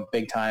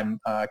big time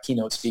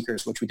keynote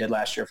speakers, which we did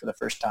last year for the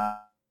first time.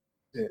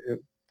 It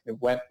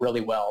went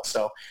really well.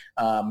 So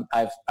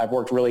I've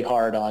worked really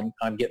hard on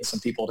getting some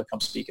people to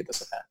come speak at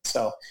this event.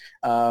 So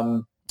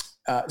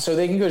so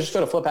they can just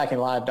go to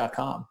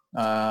fliphackinglive.com,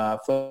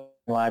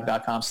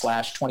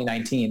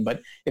 fliphackinglive.com/2019.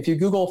 But if you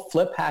Google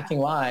Fliphacking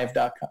Live,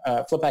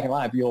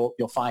 you'll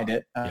find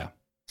it.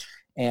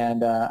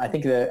 And I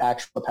think the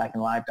actual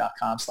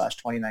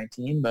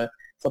fliphackinglive.com/2019, but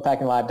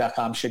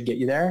fliphackinglive.com should get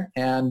you there.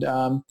 And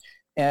buy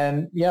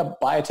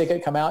a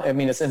ticket, come out. I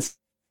mean, it's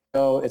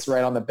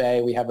right on the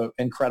bay. We have an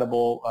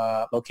incredible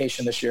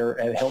location this year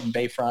at Hilton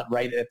Bayfront,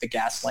 right at the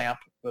gas lamp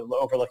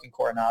overlooking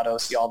Coronado.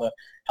 See all the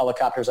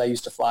helicopters I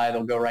used to fly.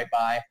 They'll go right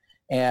by.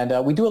 And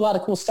we do a lot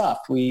of cool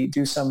stuff. We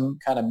do some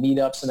kind of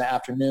meetups in the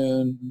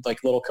afternoon,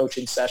 like little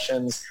coaching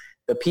sessions.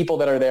 The people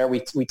that are there, we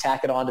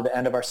tack it on to the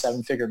end of our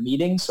 7-figure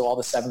meeting. So all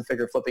the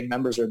 7-figure flipping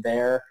members are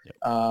there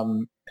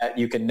that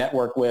you can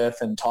network with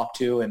and talk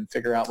to and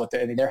figure out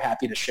they're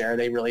happy to share.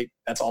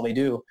 That's all they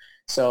do.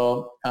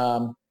 So,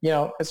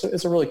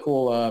 it's a really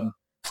cool,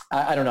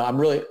 I don't know. I'm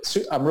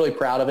really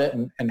proud of it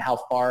and how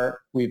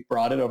far we've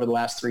brought it over the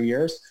last 3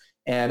 years.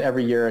 And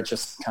every year it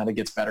just kind of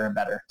gets better and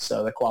better.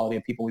 So the quality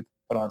of people we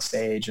put on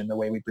stage and the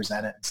way we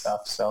present it and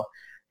stuff. So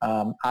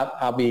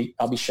I'll be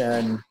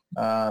sharing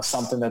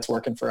something that's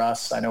working for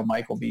us. I know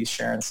Mike will be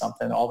sharing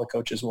something. All the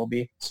coaches will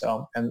be.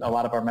 So, and a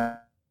lot of our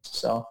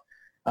So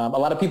a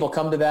lot of people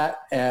come to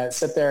that and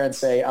sit there and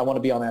say, I want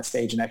to be on that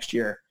stage next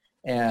year.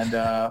 And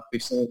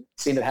we've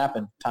seen it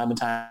happen time and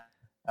time,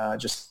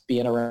 just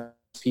being around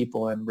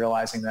people and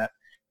realizing that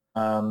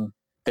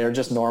they're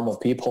just normal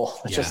people.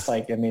 It's just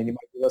like, I mean, you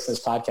might be listening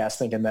to this podcast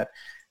thinking that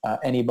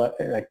anybody,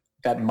 like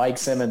that Mike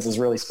Simmons is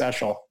really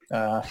special.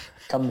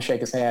 Come and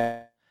shake his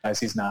hand. Guys,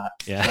 he's not.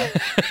 Yeah.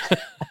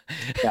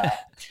 Yeah.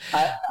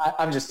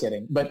 I'm just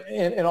kidding. But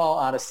in all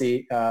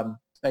honesty,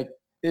 like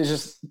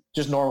it's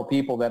just normal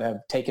people that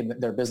have taken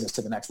their business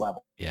to the next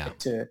level. Yeah.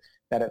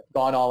 That have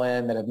gone all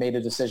in, that have made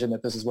a decision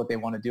that this is what they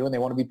want to do, and they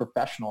want to be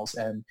professionals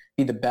and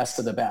be the best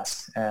of the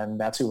best. And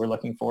that's who we're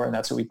looking for, and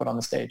that's who we put on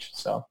the stage.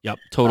 So yep,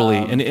 totally.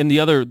 And the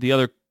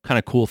other kind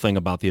of cool thing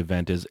about the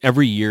event is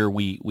every year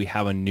we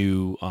have a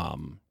new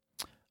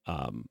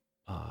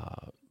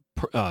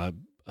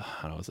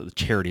I don't know,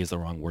 charity is the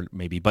wrong word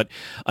maybe, but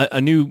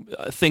a new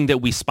thing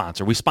that we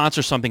sponsor. We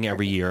sponsor something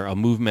every year, a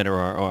movement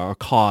or a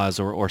cause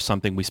or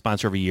something we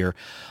sponsor every year.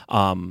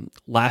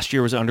 Last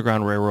year was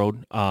Underground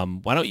Railroad.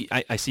 Why don't you,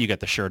 I see you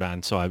got the shirt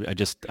on, so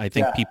I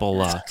think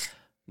people,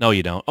 no,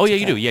 you don't. Oh yeah,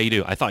 you do. Yeah, you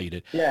do. I thought you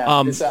did.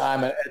 Yeah. It's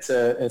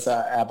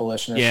a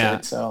abolitionist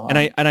shirt. So,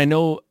 and I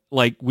know,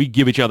 like, we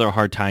give each other a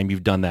hard time.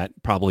 You've done that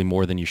probably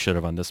more than you should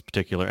have on this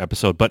particular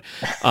episode, but,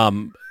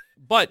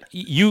 but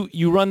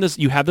you run this,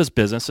 you have this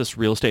business, this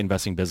real estate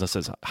investing business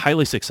is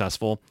highly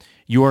successful.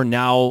 You are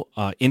now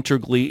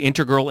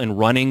integral in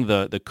running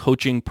the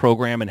coaching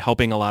program and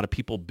helping a lot of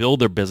people build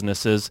their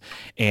businesses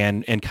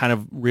and kind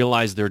of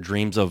realize their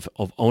dreams of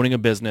owning a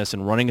business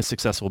and running a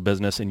successful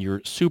business. And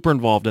you're super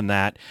involved in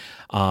that.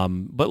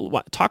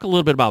 But talk a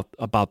little bit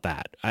about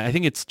that. I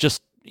think it's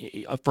just,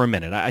 for a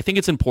minute, I think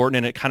it's important,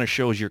 and it kind of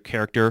shows your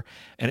character,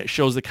 and it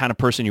shows the kind of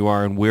person you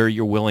are and where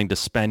you're willing to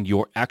spend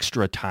your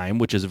extra time,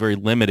 which is very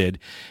limited.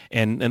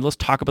 And let's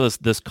talk about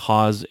this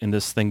cause and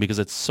this thing, because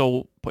it's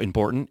so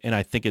important, and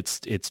I think it's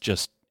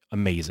just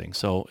amazing.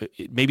 So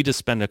maybe just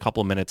spend a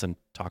couple of minutes and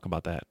talk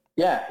about that.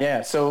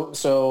 Yeah. So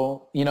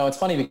it's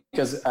funny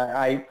because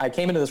I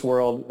came into this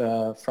world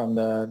from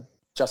the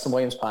Justin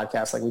Williams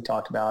podcast, like we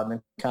talked about, and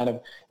then kind of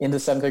into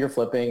seven-figure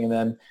flipping, and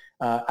then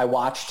I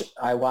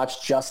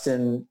watched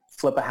Justin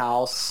flip a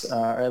house,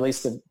 or at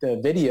least the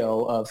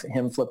video of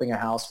him flipping a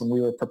house when we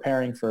were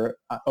preparing for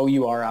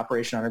OUR,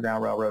 Operation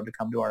Underground Railroad, to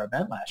come to our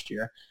event last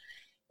year.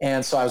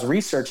 And so I was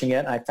researching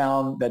it, and I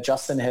found that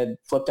Justin had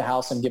flipped a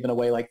house and given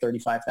away like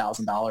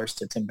 $35,000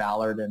 to Tim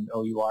Ballard and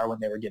OUR when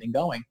they were getting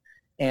going.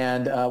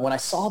 And when I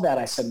saw that,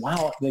 I said,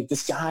 wow, like,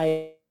 this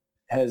guy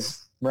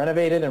has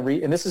renovated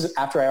and this is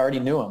after I already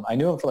knew him. I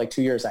knew him for like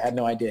 2 years. I had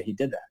no idea he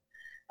did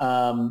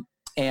that.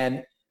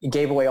 And he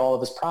gave away all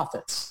of his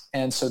profits.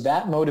 And so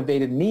that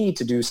motivated me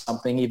to do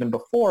something even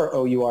before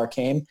OUR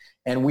came.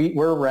 And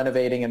we're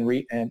renovating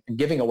and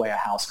giving away a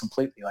house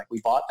completely. Like,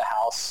 we bought the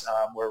house,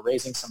 we're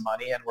raising some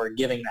money, and we're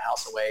giving the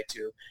house away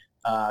to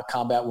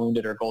combat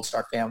wounded or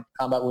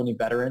combat wounded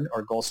veteran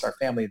or Gold Star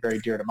family, very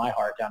dear to my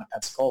heart, down in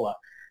Pensacola.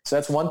 So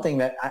that's one thing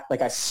that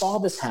I saw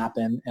this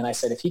happen, and I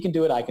said, if he can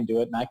do it, I can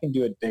do it, and I can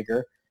do it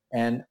bigger.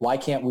 And why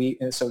can't we?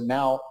 And so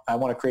now I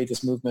want to create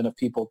this movement of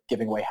people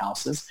giving away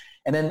houses.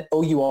 And then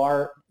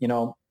OUR,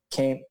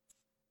 came,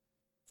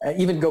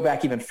 even go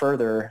back even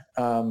further.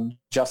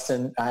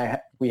 Justin,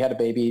 we had a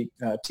baby.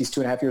 He's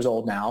 2.5 years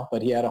old now,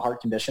 but he had a heart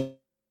condition,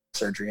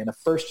 surgery. And the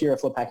first year of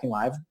Flip Hacking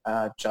Live,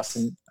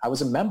 Justin, I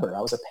was a member.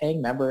 I was a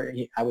paying member.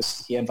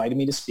 He invited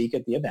me to speak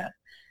at the event.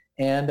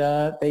 And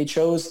they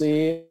chose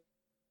the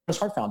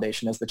Heart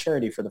Foundation as the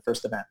charity for the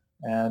first event.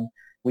 And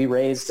we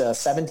raised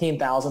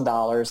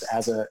 $17,000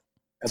 as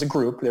a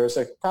group. There was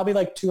probably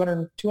like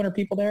 200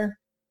 people there,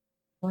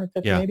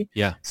 150 maybe,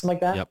 something like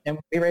that. Yep. And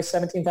we raised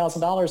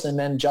 $17,000, and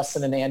then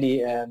Justin and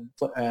Andy and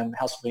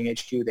House Flipping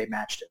HQ, they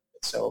matched it.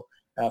 So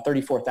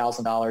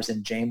 $34,000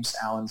 in James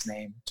Allen's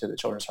name to the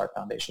Children's Heart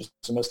Foundation.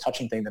 It's the most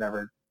touching thing that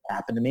ever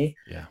happened to me.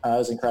 Yeah. It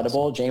was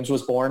incredible. Awesome. James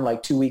was born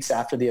like 2 weeks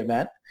after the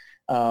event,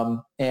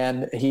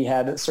 and he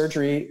had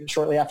surgery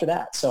shortly after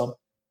that. So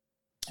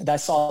I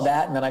saw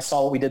that, and then I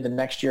saw what we did the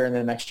next year and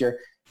then the next year.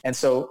 And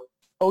so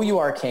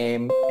OUR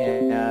came,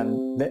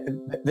 and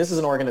this is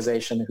an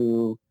organization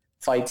who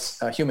fights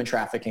human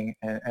trafficking,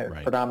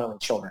 right. Predominantly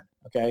children.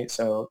 Okay.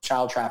 So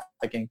child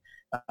trafficking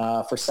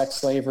for sex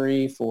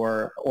slavery,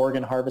 for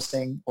organ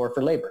harvesting, or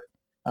for labor.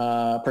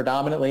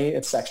 Predominantly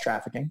it's sex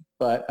trafficking,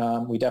 but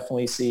we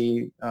definitely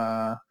see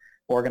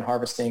organ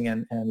harvesting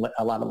and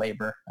a lot of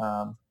labor,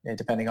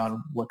 depending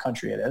on what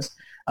country it is.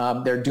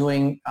 They're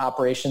doing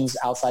operations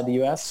outside the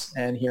U.S.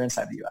 and here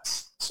inside the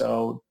U.S.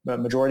 So the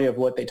majority of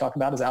what they talk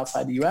about is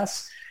outside the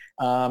U.S.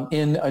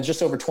 In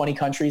just over 20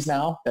 countries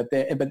now. But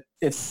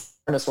it's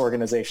an awareness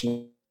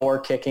organization, or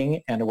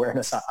kicking and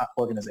awareness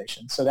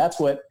organization. So that's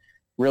what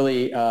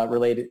really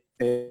related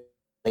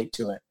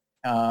to it.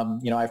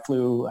 I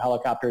flew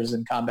helicopters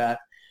in combat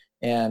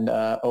and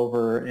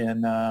over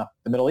in the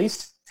Middle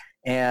East.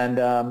 And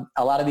a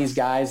lot of these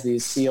guys,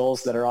 these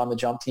SEALs that are on the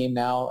jump team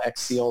now,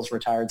 ex-SEALs,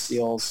 retired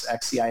SEALs,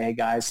 ex-CIA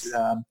guys,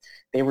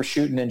 they were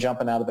shooting and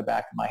jumping out of the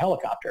back of my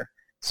helicopter.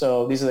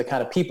 So these are the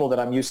kind of people that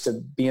I'm used to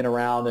being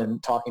around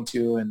and talking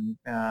to and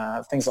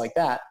things like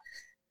that.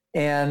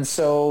 And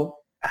so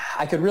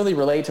I could really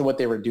relate to what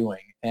they were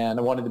doing, and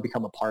I wanted to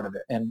become a part of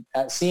it. And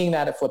seeing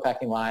that at Flip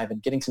Hacking Live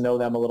and getting to know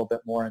them a little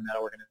bit more in that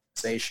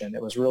organization,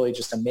 it was really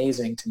just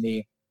amazing to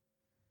me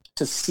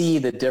to see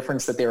the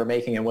difference that they were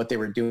making and what they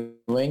were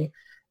doing.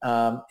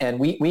 And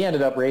we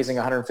ended up raising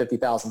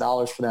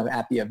 $150,000 for them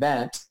at the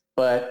event,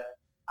 but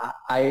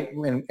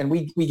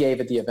we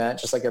gave at the event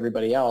just like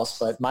everybody else.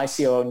 But my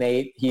COO,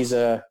 Nate, he's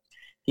a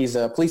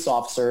police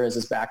officer as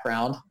his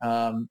background,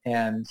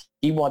 and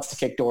he wants to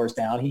kick doors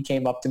down. He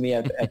came up to me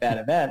at that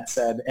event and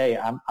said, "Hey,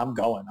 I'm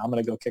going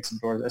to go kick some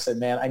doors." I said,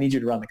 "Man, I need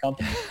you to run the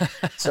company."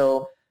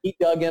 So he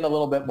dug in a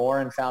little bit more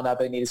and found out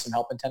they needed some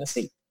help in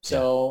Tennessee.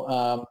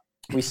 So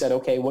we said,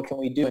 "Okay, what can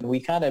we do?" And we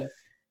kind of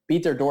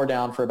beat their door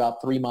down for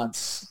about 3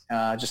 months,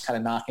 just kind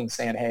of knocking,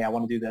 saying, "Hey, I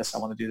want to do this. I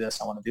want to do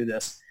this. I want to do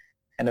this."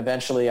 And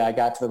eventually I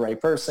got to the right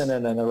person,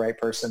 and then the right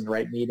person, the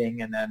right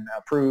meeting, and then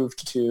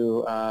approved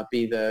to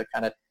be the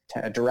kind of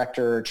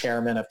director or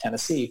chairman of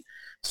Tennessee.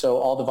 So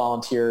all the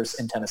volunteers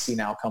in Tennessee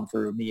now come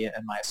through me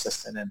and my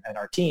assistant and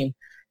our team.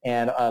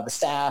 And the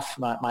staff,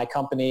 my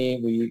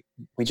company,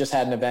 we just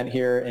had an event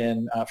here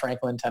in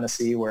Franklin,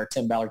 Tennessee, where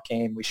Tim Ballard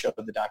came. We showed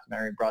the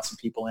documentary, brought some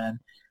people in.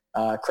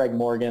 Craig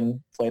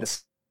Morgan played a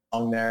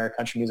song there,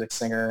 country music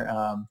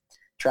singer.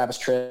 Travis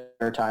Tritt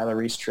or Tyler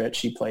Reese Tritt,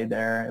 she played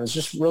there. It was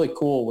just really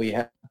cool.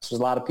 There's a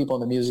lot of people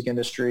in the music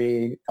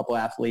industry, a couple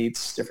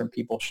athletes, different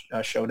people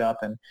showed up,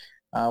 and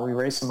we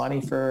raised some money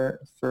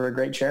for a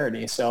great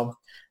charity. So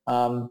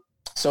we're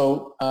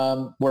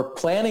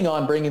planning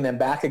on bringing them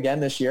back again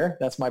this year.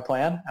 That's my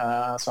plan.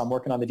 So I'm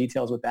working on the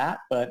details with that,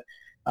 but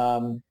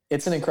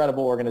it's an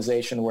incredible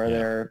organization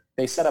where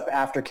they set up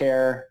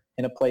aftercare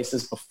in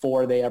places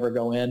before they ever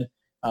go in.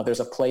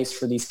 There's a place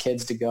for these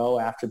kids to go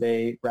after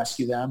they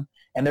rescue them.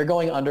 And they're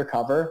going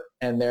undercover,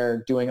 and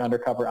they're doing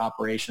undercover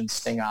operations,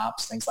 sting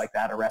ops, things like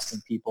that, arresting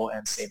people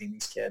and saving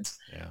these kids.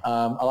 Yeah.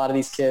 A lot of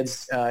these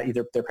kids,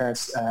 either their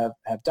parents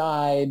have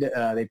died,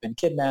 they've been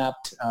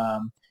kidnapped,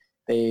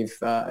 they've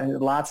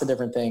lots of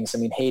different things. I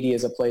mean, Haiti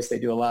is a place they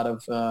do a lot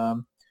of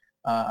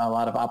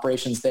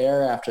operations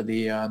there after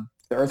the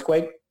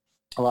earthquake.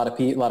 A lot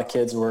of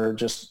kids were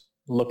just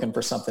looking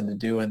for something to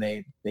do, and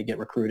they get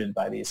recruited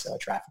by these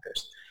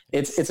traffickers.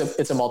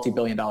 It's a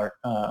multi-billion-dollar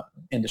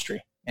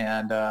industry.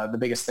 And the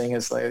biggest thing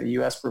is the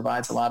U.S.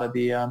 provides a lot of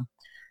the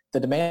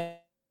demand.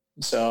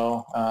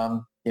 So,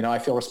 I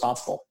feel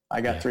responsible. I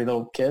got 3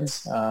 little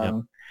kids.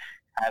 I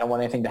don't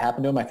want anything to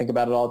happen to them. I think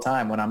about it all the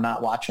time when I'm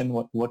not watching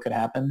what could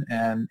happen.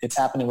 And it's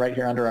happening right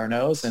here under our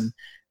nose. And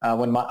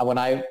when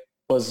I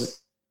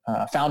was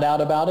found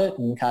out about it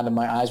and kind of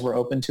my eyes were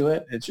open to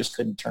it, it just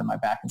couldn't turn my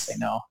back and say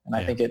no. And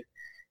I think it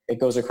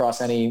goes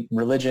across any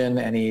religion,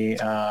 anything.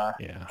 Sure.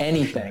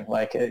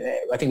 Like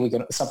I think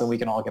something we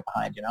can all get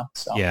behind,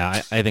 So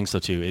yeah, I think so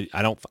too.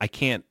 I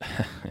can't.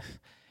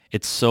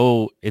 It's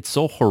so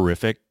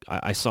horrific.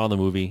 I saw the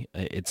movie.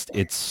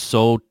 It's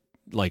so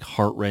like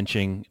heart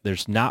wrenching.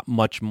 There's not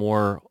much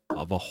more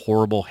of a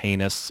horrible,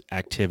 heinous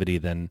activity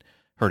than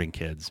hurting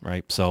kids,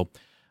 right? So,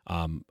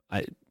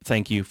 I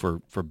thank you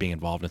for being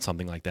involved in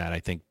something like that.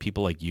 I think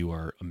people like you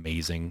are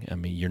amazing. I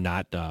mean, you're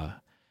not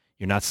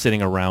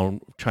sitting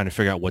around trying to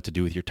figure out what to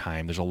do with your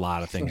time. There's a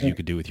lot of things you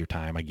could do with your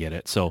time. I get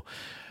it. So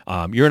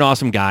you're an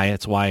awesome guy.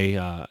 That's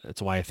why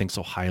I think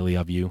so highly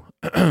of you.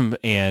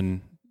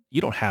 And you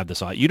don't have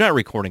this. You're not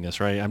recording this,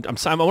 right? I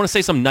want to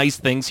say some nice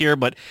things here,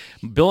 but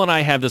Bill and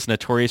I have this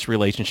notorious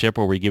relationship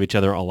where we give each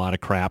other a lot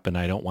of crap, and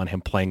I don't want him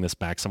playing this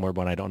back somewhere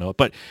when I don't know it.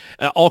 But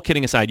all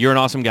kidding aside, you're an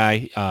awesome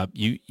guy.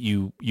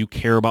 You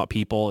care about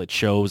people. It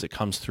shows. It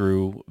comes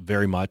through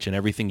very much in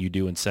everything you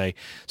do and say.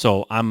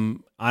 So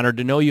I'm honored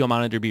to know you. I'm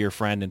honored to be your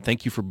friend, and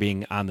thank you for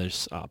being on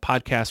this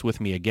podcast with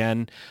me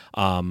again.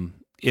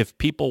 If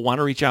people want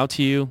to reach out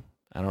to you,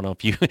 I don't know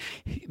if you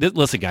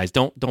listen, guys,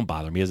 don't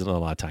bother me. Isn't a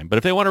lot of time, but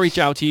if they want to reach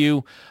out to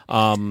you,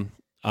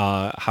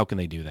 how can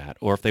they do that?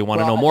 Or if they want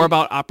to know more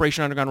about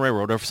Operation Underground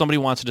Railroad, or if somebody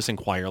wants to just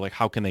inquire, like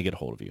how can they get a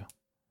hold of you?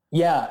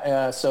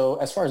 Yeah. So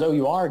as far as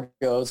OUR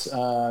goes,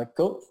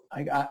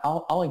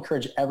 I'll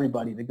encourage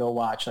everybody to go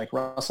watch, like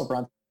Russell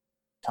Brunson,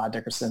 Todd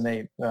Dickerson.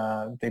 They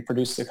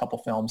produced a couple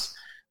films.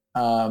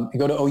 Go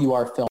to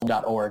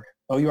OURfilm.org.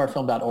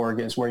 OURfilm.org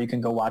is where you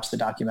can go watch the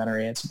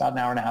documentary. It's about an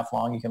hour and a half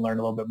long. You can learn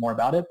a little bit more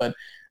about it, but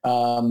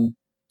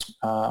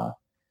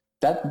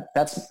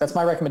that's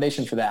my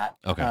recommendation for that.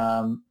 Okay.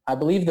 I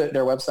believe that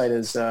their website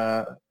is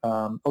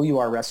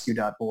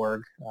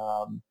OURrescue.org.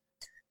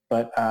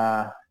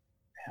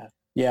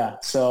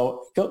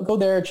 So go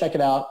there, check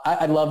it out.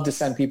 I'd love to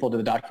send people to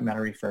the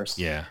documentary first.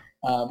 Yeah.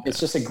 It's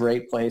just a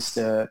great place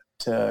to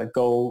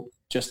go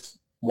just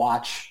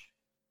watch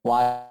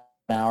an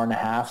hour and a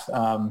half.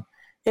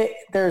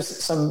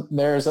 There's a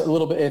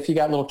little bit, if you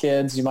got little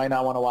kids, you might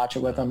not want to watch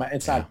it with them.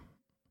 It's not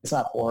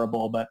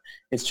horrible, but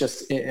it's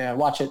just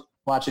watch it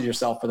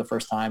yourself for the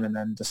first time and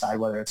then decide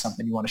whether it's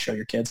something you want to show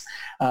your kids.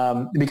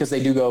 Because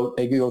they do go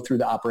through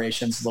the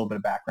operations, a little bit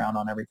of background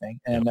on everything.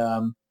 And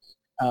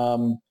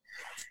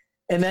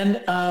And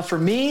then for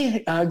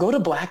me, go to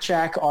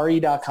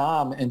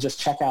blackjackre.com and just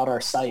check out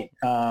our site.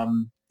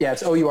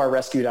 It's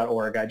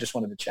OURrescue.org. I just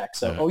wanted to check.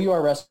 So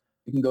OUR Rescue,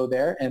 you can go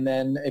there. And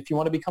then if you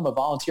want to become a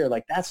volunteer,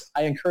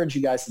 I encourage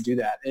you guys to do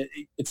that.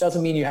 It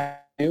doesn't mean you have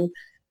to.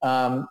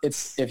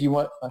 It's if you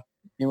want,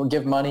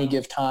 give money,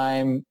 give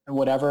time,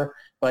 whatever.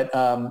 But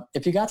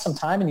if you got some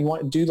time and you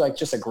want to do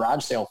just a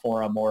garage sale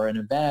forum or an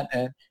event,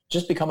 and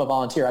just become a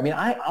volunteer. I mean,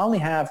 I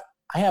have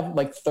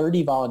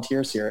 30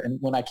 volunteers here.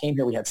 And when I came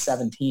here, we had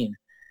 17.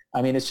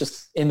 I mean, it's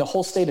just in the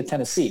whole state of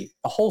Tennessee,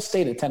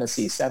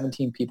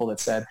 17 people that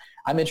said,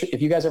 I'm interested.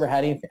 If you guys ever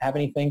have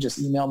anything, just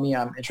email me.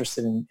 I'm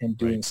interested in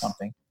doing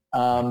something.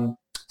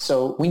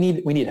 So we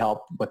need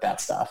help with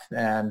that stuff.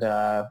 And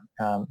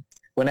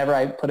whenever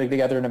I put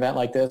together an event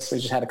like this, we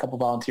just had a couple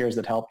volunteers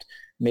that helped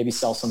maybe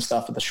sell some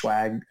stuff at the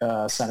Schwag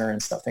Center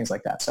and stuff, things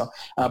like that. So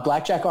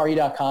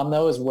blackjackre.com,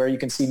 though, is where you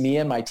can see me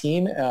and my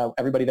team,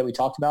 everybody that we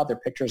talked about, their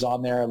pictures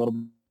on there, a little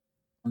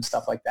and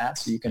stuff like that.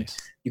 So you can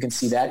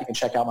see that. You can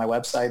check out my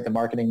website. The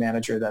marketing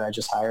manager that I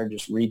just hired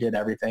just redid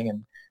everything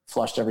and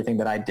flushed everything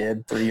that I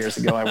did 3 years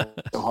ago. I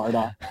worked so hard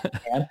on.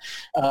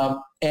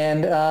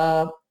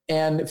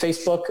 And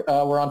Facebook,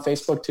 we're on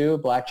Facebook too,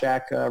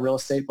 Blackjack Real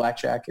Estate,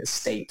 Blackjack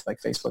Estate,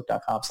 like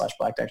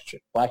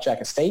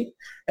facebook.com/Blackjack Estate.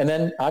 And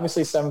then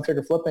obviously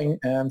 7-Figure Flipping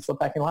and Flip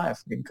Hacking Live.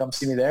 You can come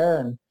see me there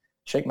and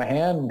shake my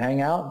hand and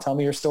hang out and tell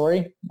me your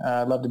story.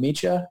 I'd love to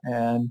meet you.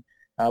 And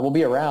we'll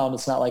be around.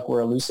 It's not like we're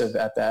elusive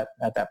at that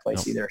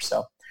place either.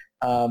 So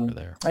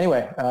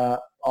anyway,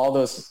 all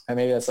those, and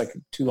maybe that's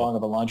too long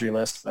of a laundry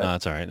list, but no,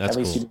 that's all right. That's at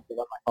least cool. You didn't give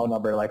up my phone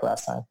number like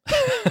last time.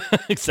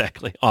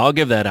 Exactly. I'll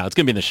give that out. It's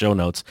going to be in the show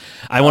notes.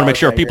 I want to make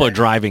sure if people are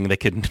driving, they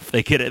don't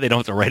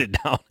have to write it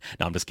down.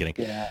 No, I'm just kidding.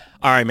 Yeah.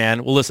 All right,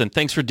 man. Well, listen,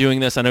 thanks for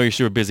doing this. I know you're a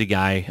super busy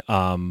guy,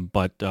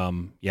 but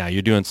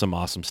you're doing some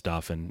awesome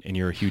stuff and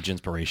you're a huge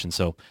inspiration.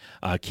 So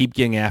keep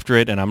getting after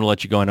it. And I'm going to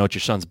let you go. I know it's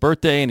your son's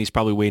birthday and he's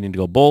probably waiting to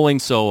go bowling.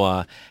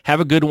 So have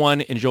a good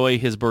one. Enjoy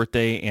his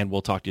birthday and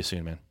we'll talk to you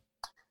soon, man.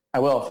 I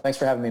will. Thanks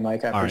for having me,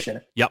 Mike. I appreciate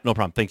it. Yep, no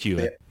problem. Thank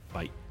you.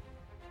 Bye.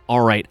 All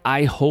right.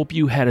 I hope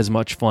you had as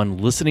much fun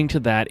listening to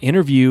that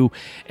interview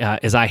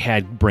as I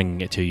had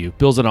bringing it to you.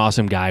 Bill's an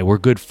awesome guy. We're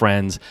good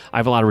friends. I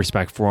have a lot of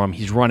respect for him.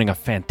 He's running a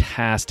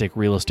fantastic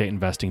real estate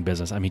investing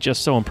business. I mean,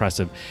 just so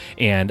impressive.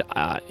 And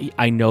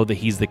I know that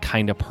he's the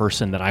kind of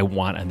person that I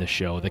want on the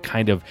show, the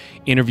kind of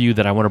interview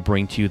that I want to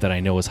bring to you that I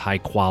know is high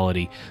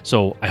quality.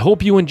 So I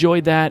hope you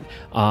enjoyed that.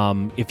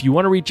 If you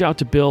want to reach out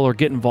to Bill or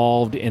get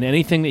involved in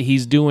anything that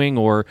he's doing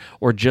or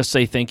just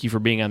say thank you for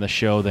being on the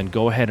show, then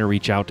go ahead and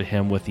reach out to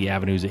him with the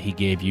avenues that he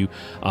gave you.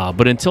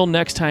 But until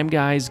next time,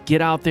 guys,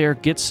 get out there,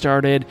 get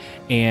started,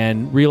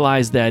 and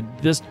realize that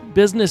this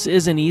business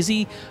isn't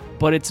easy,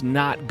 but it's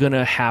not going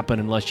to happen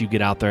unless you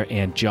get out there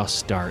and just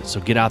start. So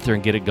get out there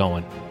and get it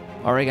going.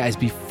 All right, guys,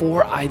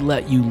 before I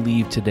let you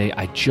leave today,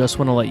 I just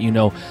want to let you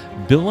know,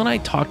 Bill and I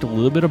talked a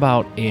little bit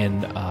about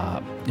an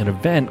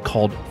event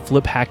called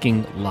Flip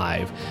Hacking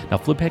Live. Now,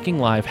 Flip Hacking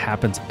Live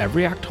happens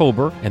every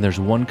October, and there's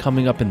one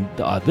coming up in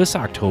this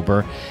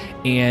October,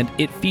 and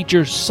it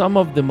features some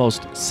of the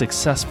most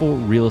successful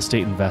real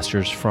estate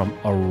investors from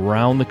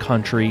around the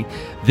country.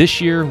 This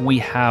year, we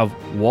have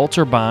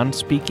Walter Bond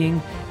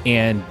speaking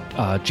and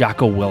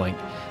Jocko Willing.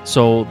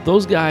 So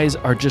those guys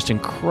are just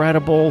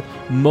incredible,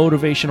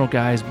 motivational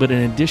guys. But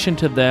in addition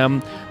to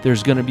them,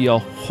 there's going to be a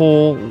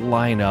whole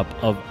lineup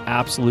of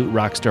absolute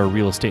rockstar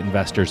real estate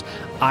investors.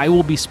 I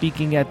will be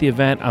speaking at the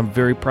event, I'm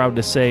very proud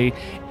to say,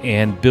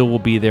 and Bill will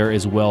be there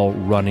as well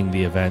running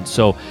the event.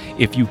 So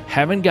if you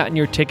haven't gotten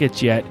your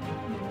tickets yet,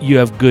 you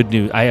have good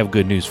news. I have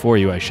good news for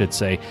you, I should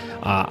say.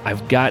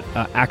 I've got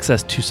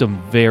access to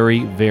some very,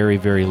 very,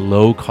 very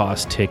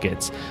low-cost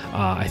tickets.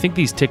 I think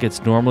these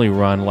tickets normally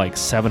run like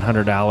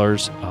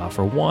 $700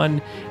 for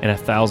one and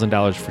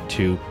 $1,000 for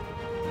two.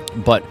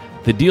 But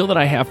the deal that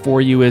I have for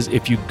you is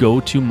if you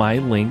go to my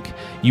link,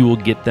 you will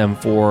get them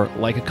for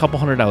like a couple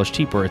 $100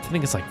 cheaper. I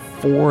think it's like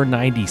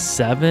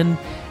 $497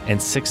 and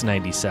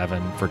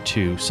 $697 for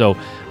two. So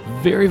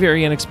very,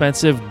 very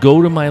inexpensive.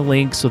 Go to my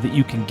link so that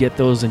you can get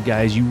those. And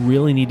guys, you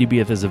really need to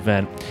be at this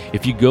event.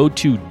 If you go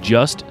to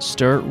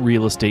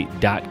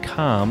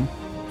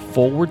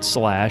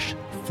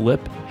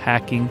juststartrealestate.com/Flip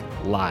Hacking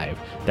Live,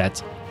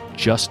 that's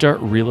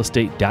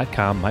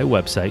juststartrealestate.com, my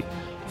website,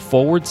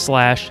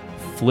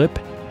 /Flip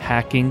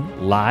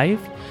Hacking Live.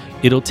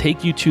 It'll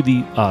take you to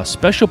the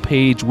special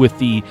page with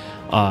the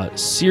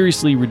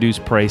seriously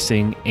reduced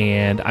pricing,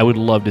 and I would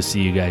love to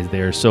see you guys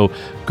there. So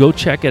go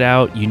check it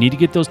out. You need to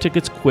get those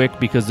tickets quick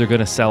because they're going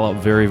to sell out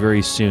very,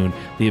 very soon.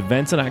 The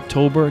event's in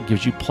October. It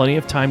gives you plenty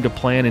of time to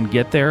plan and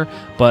get there,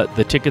 but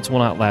the tickets will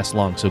not last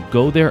long. So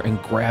go there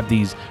and grab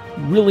these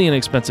really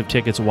inexpensive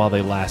tickets while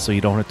they last so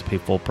you don't have to pay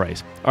full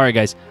price. All right,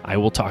 guys, I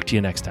will talk to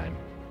you next time.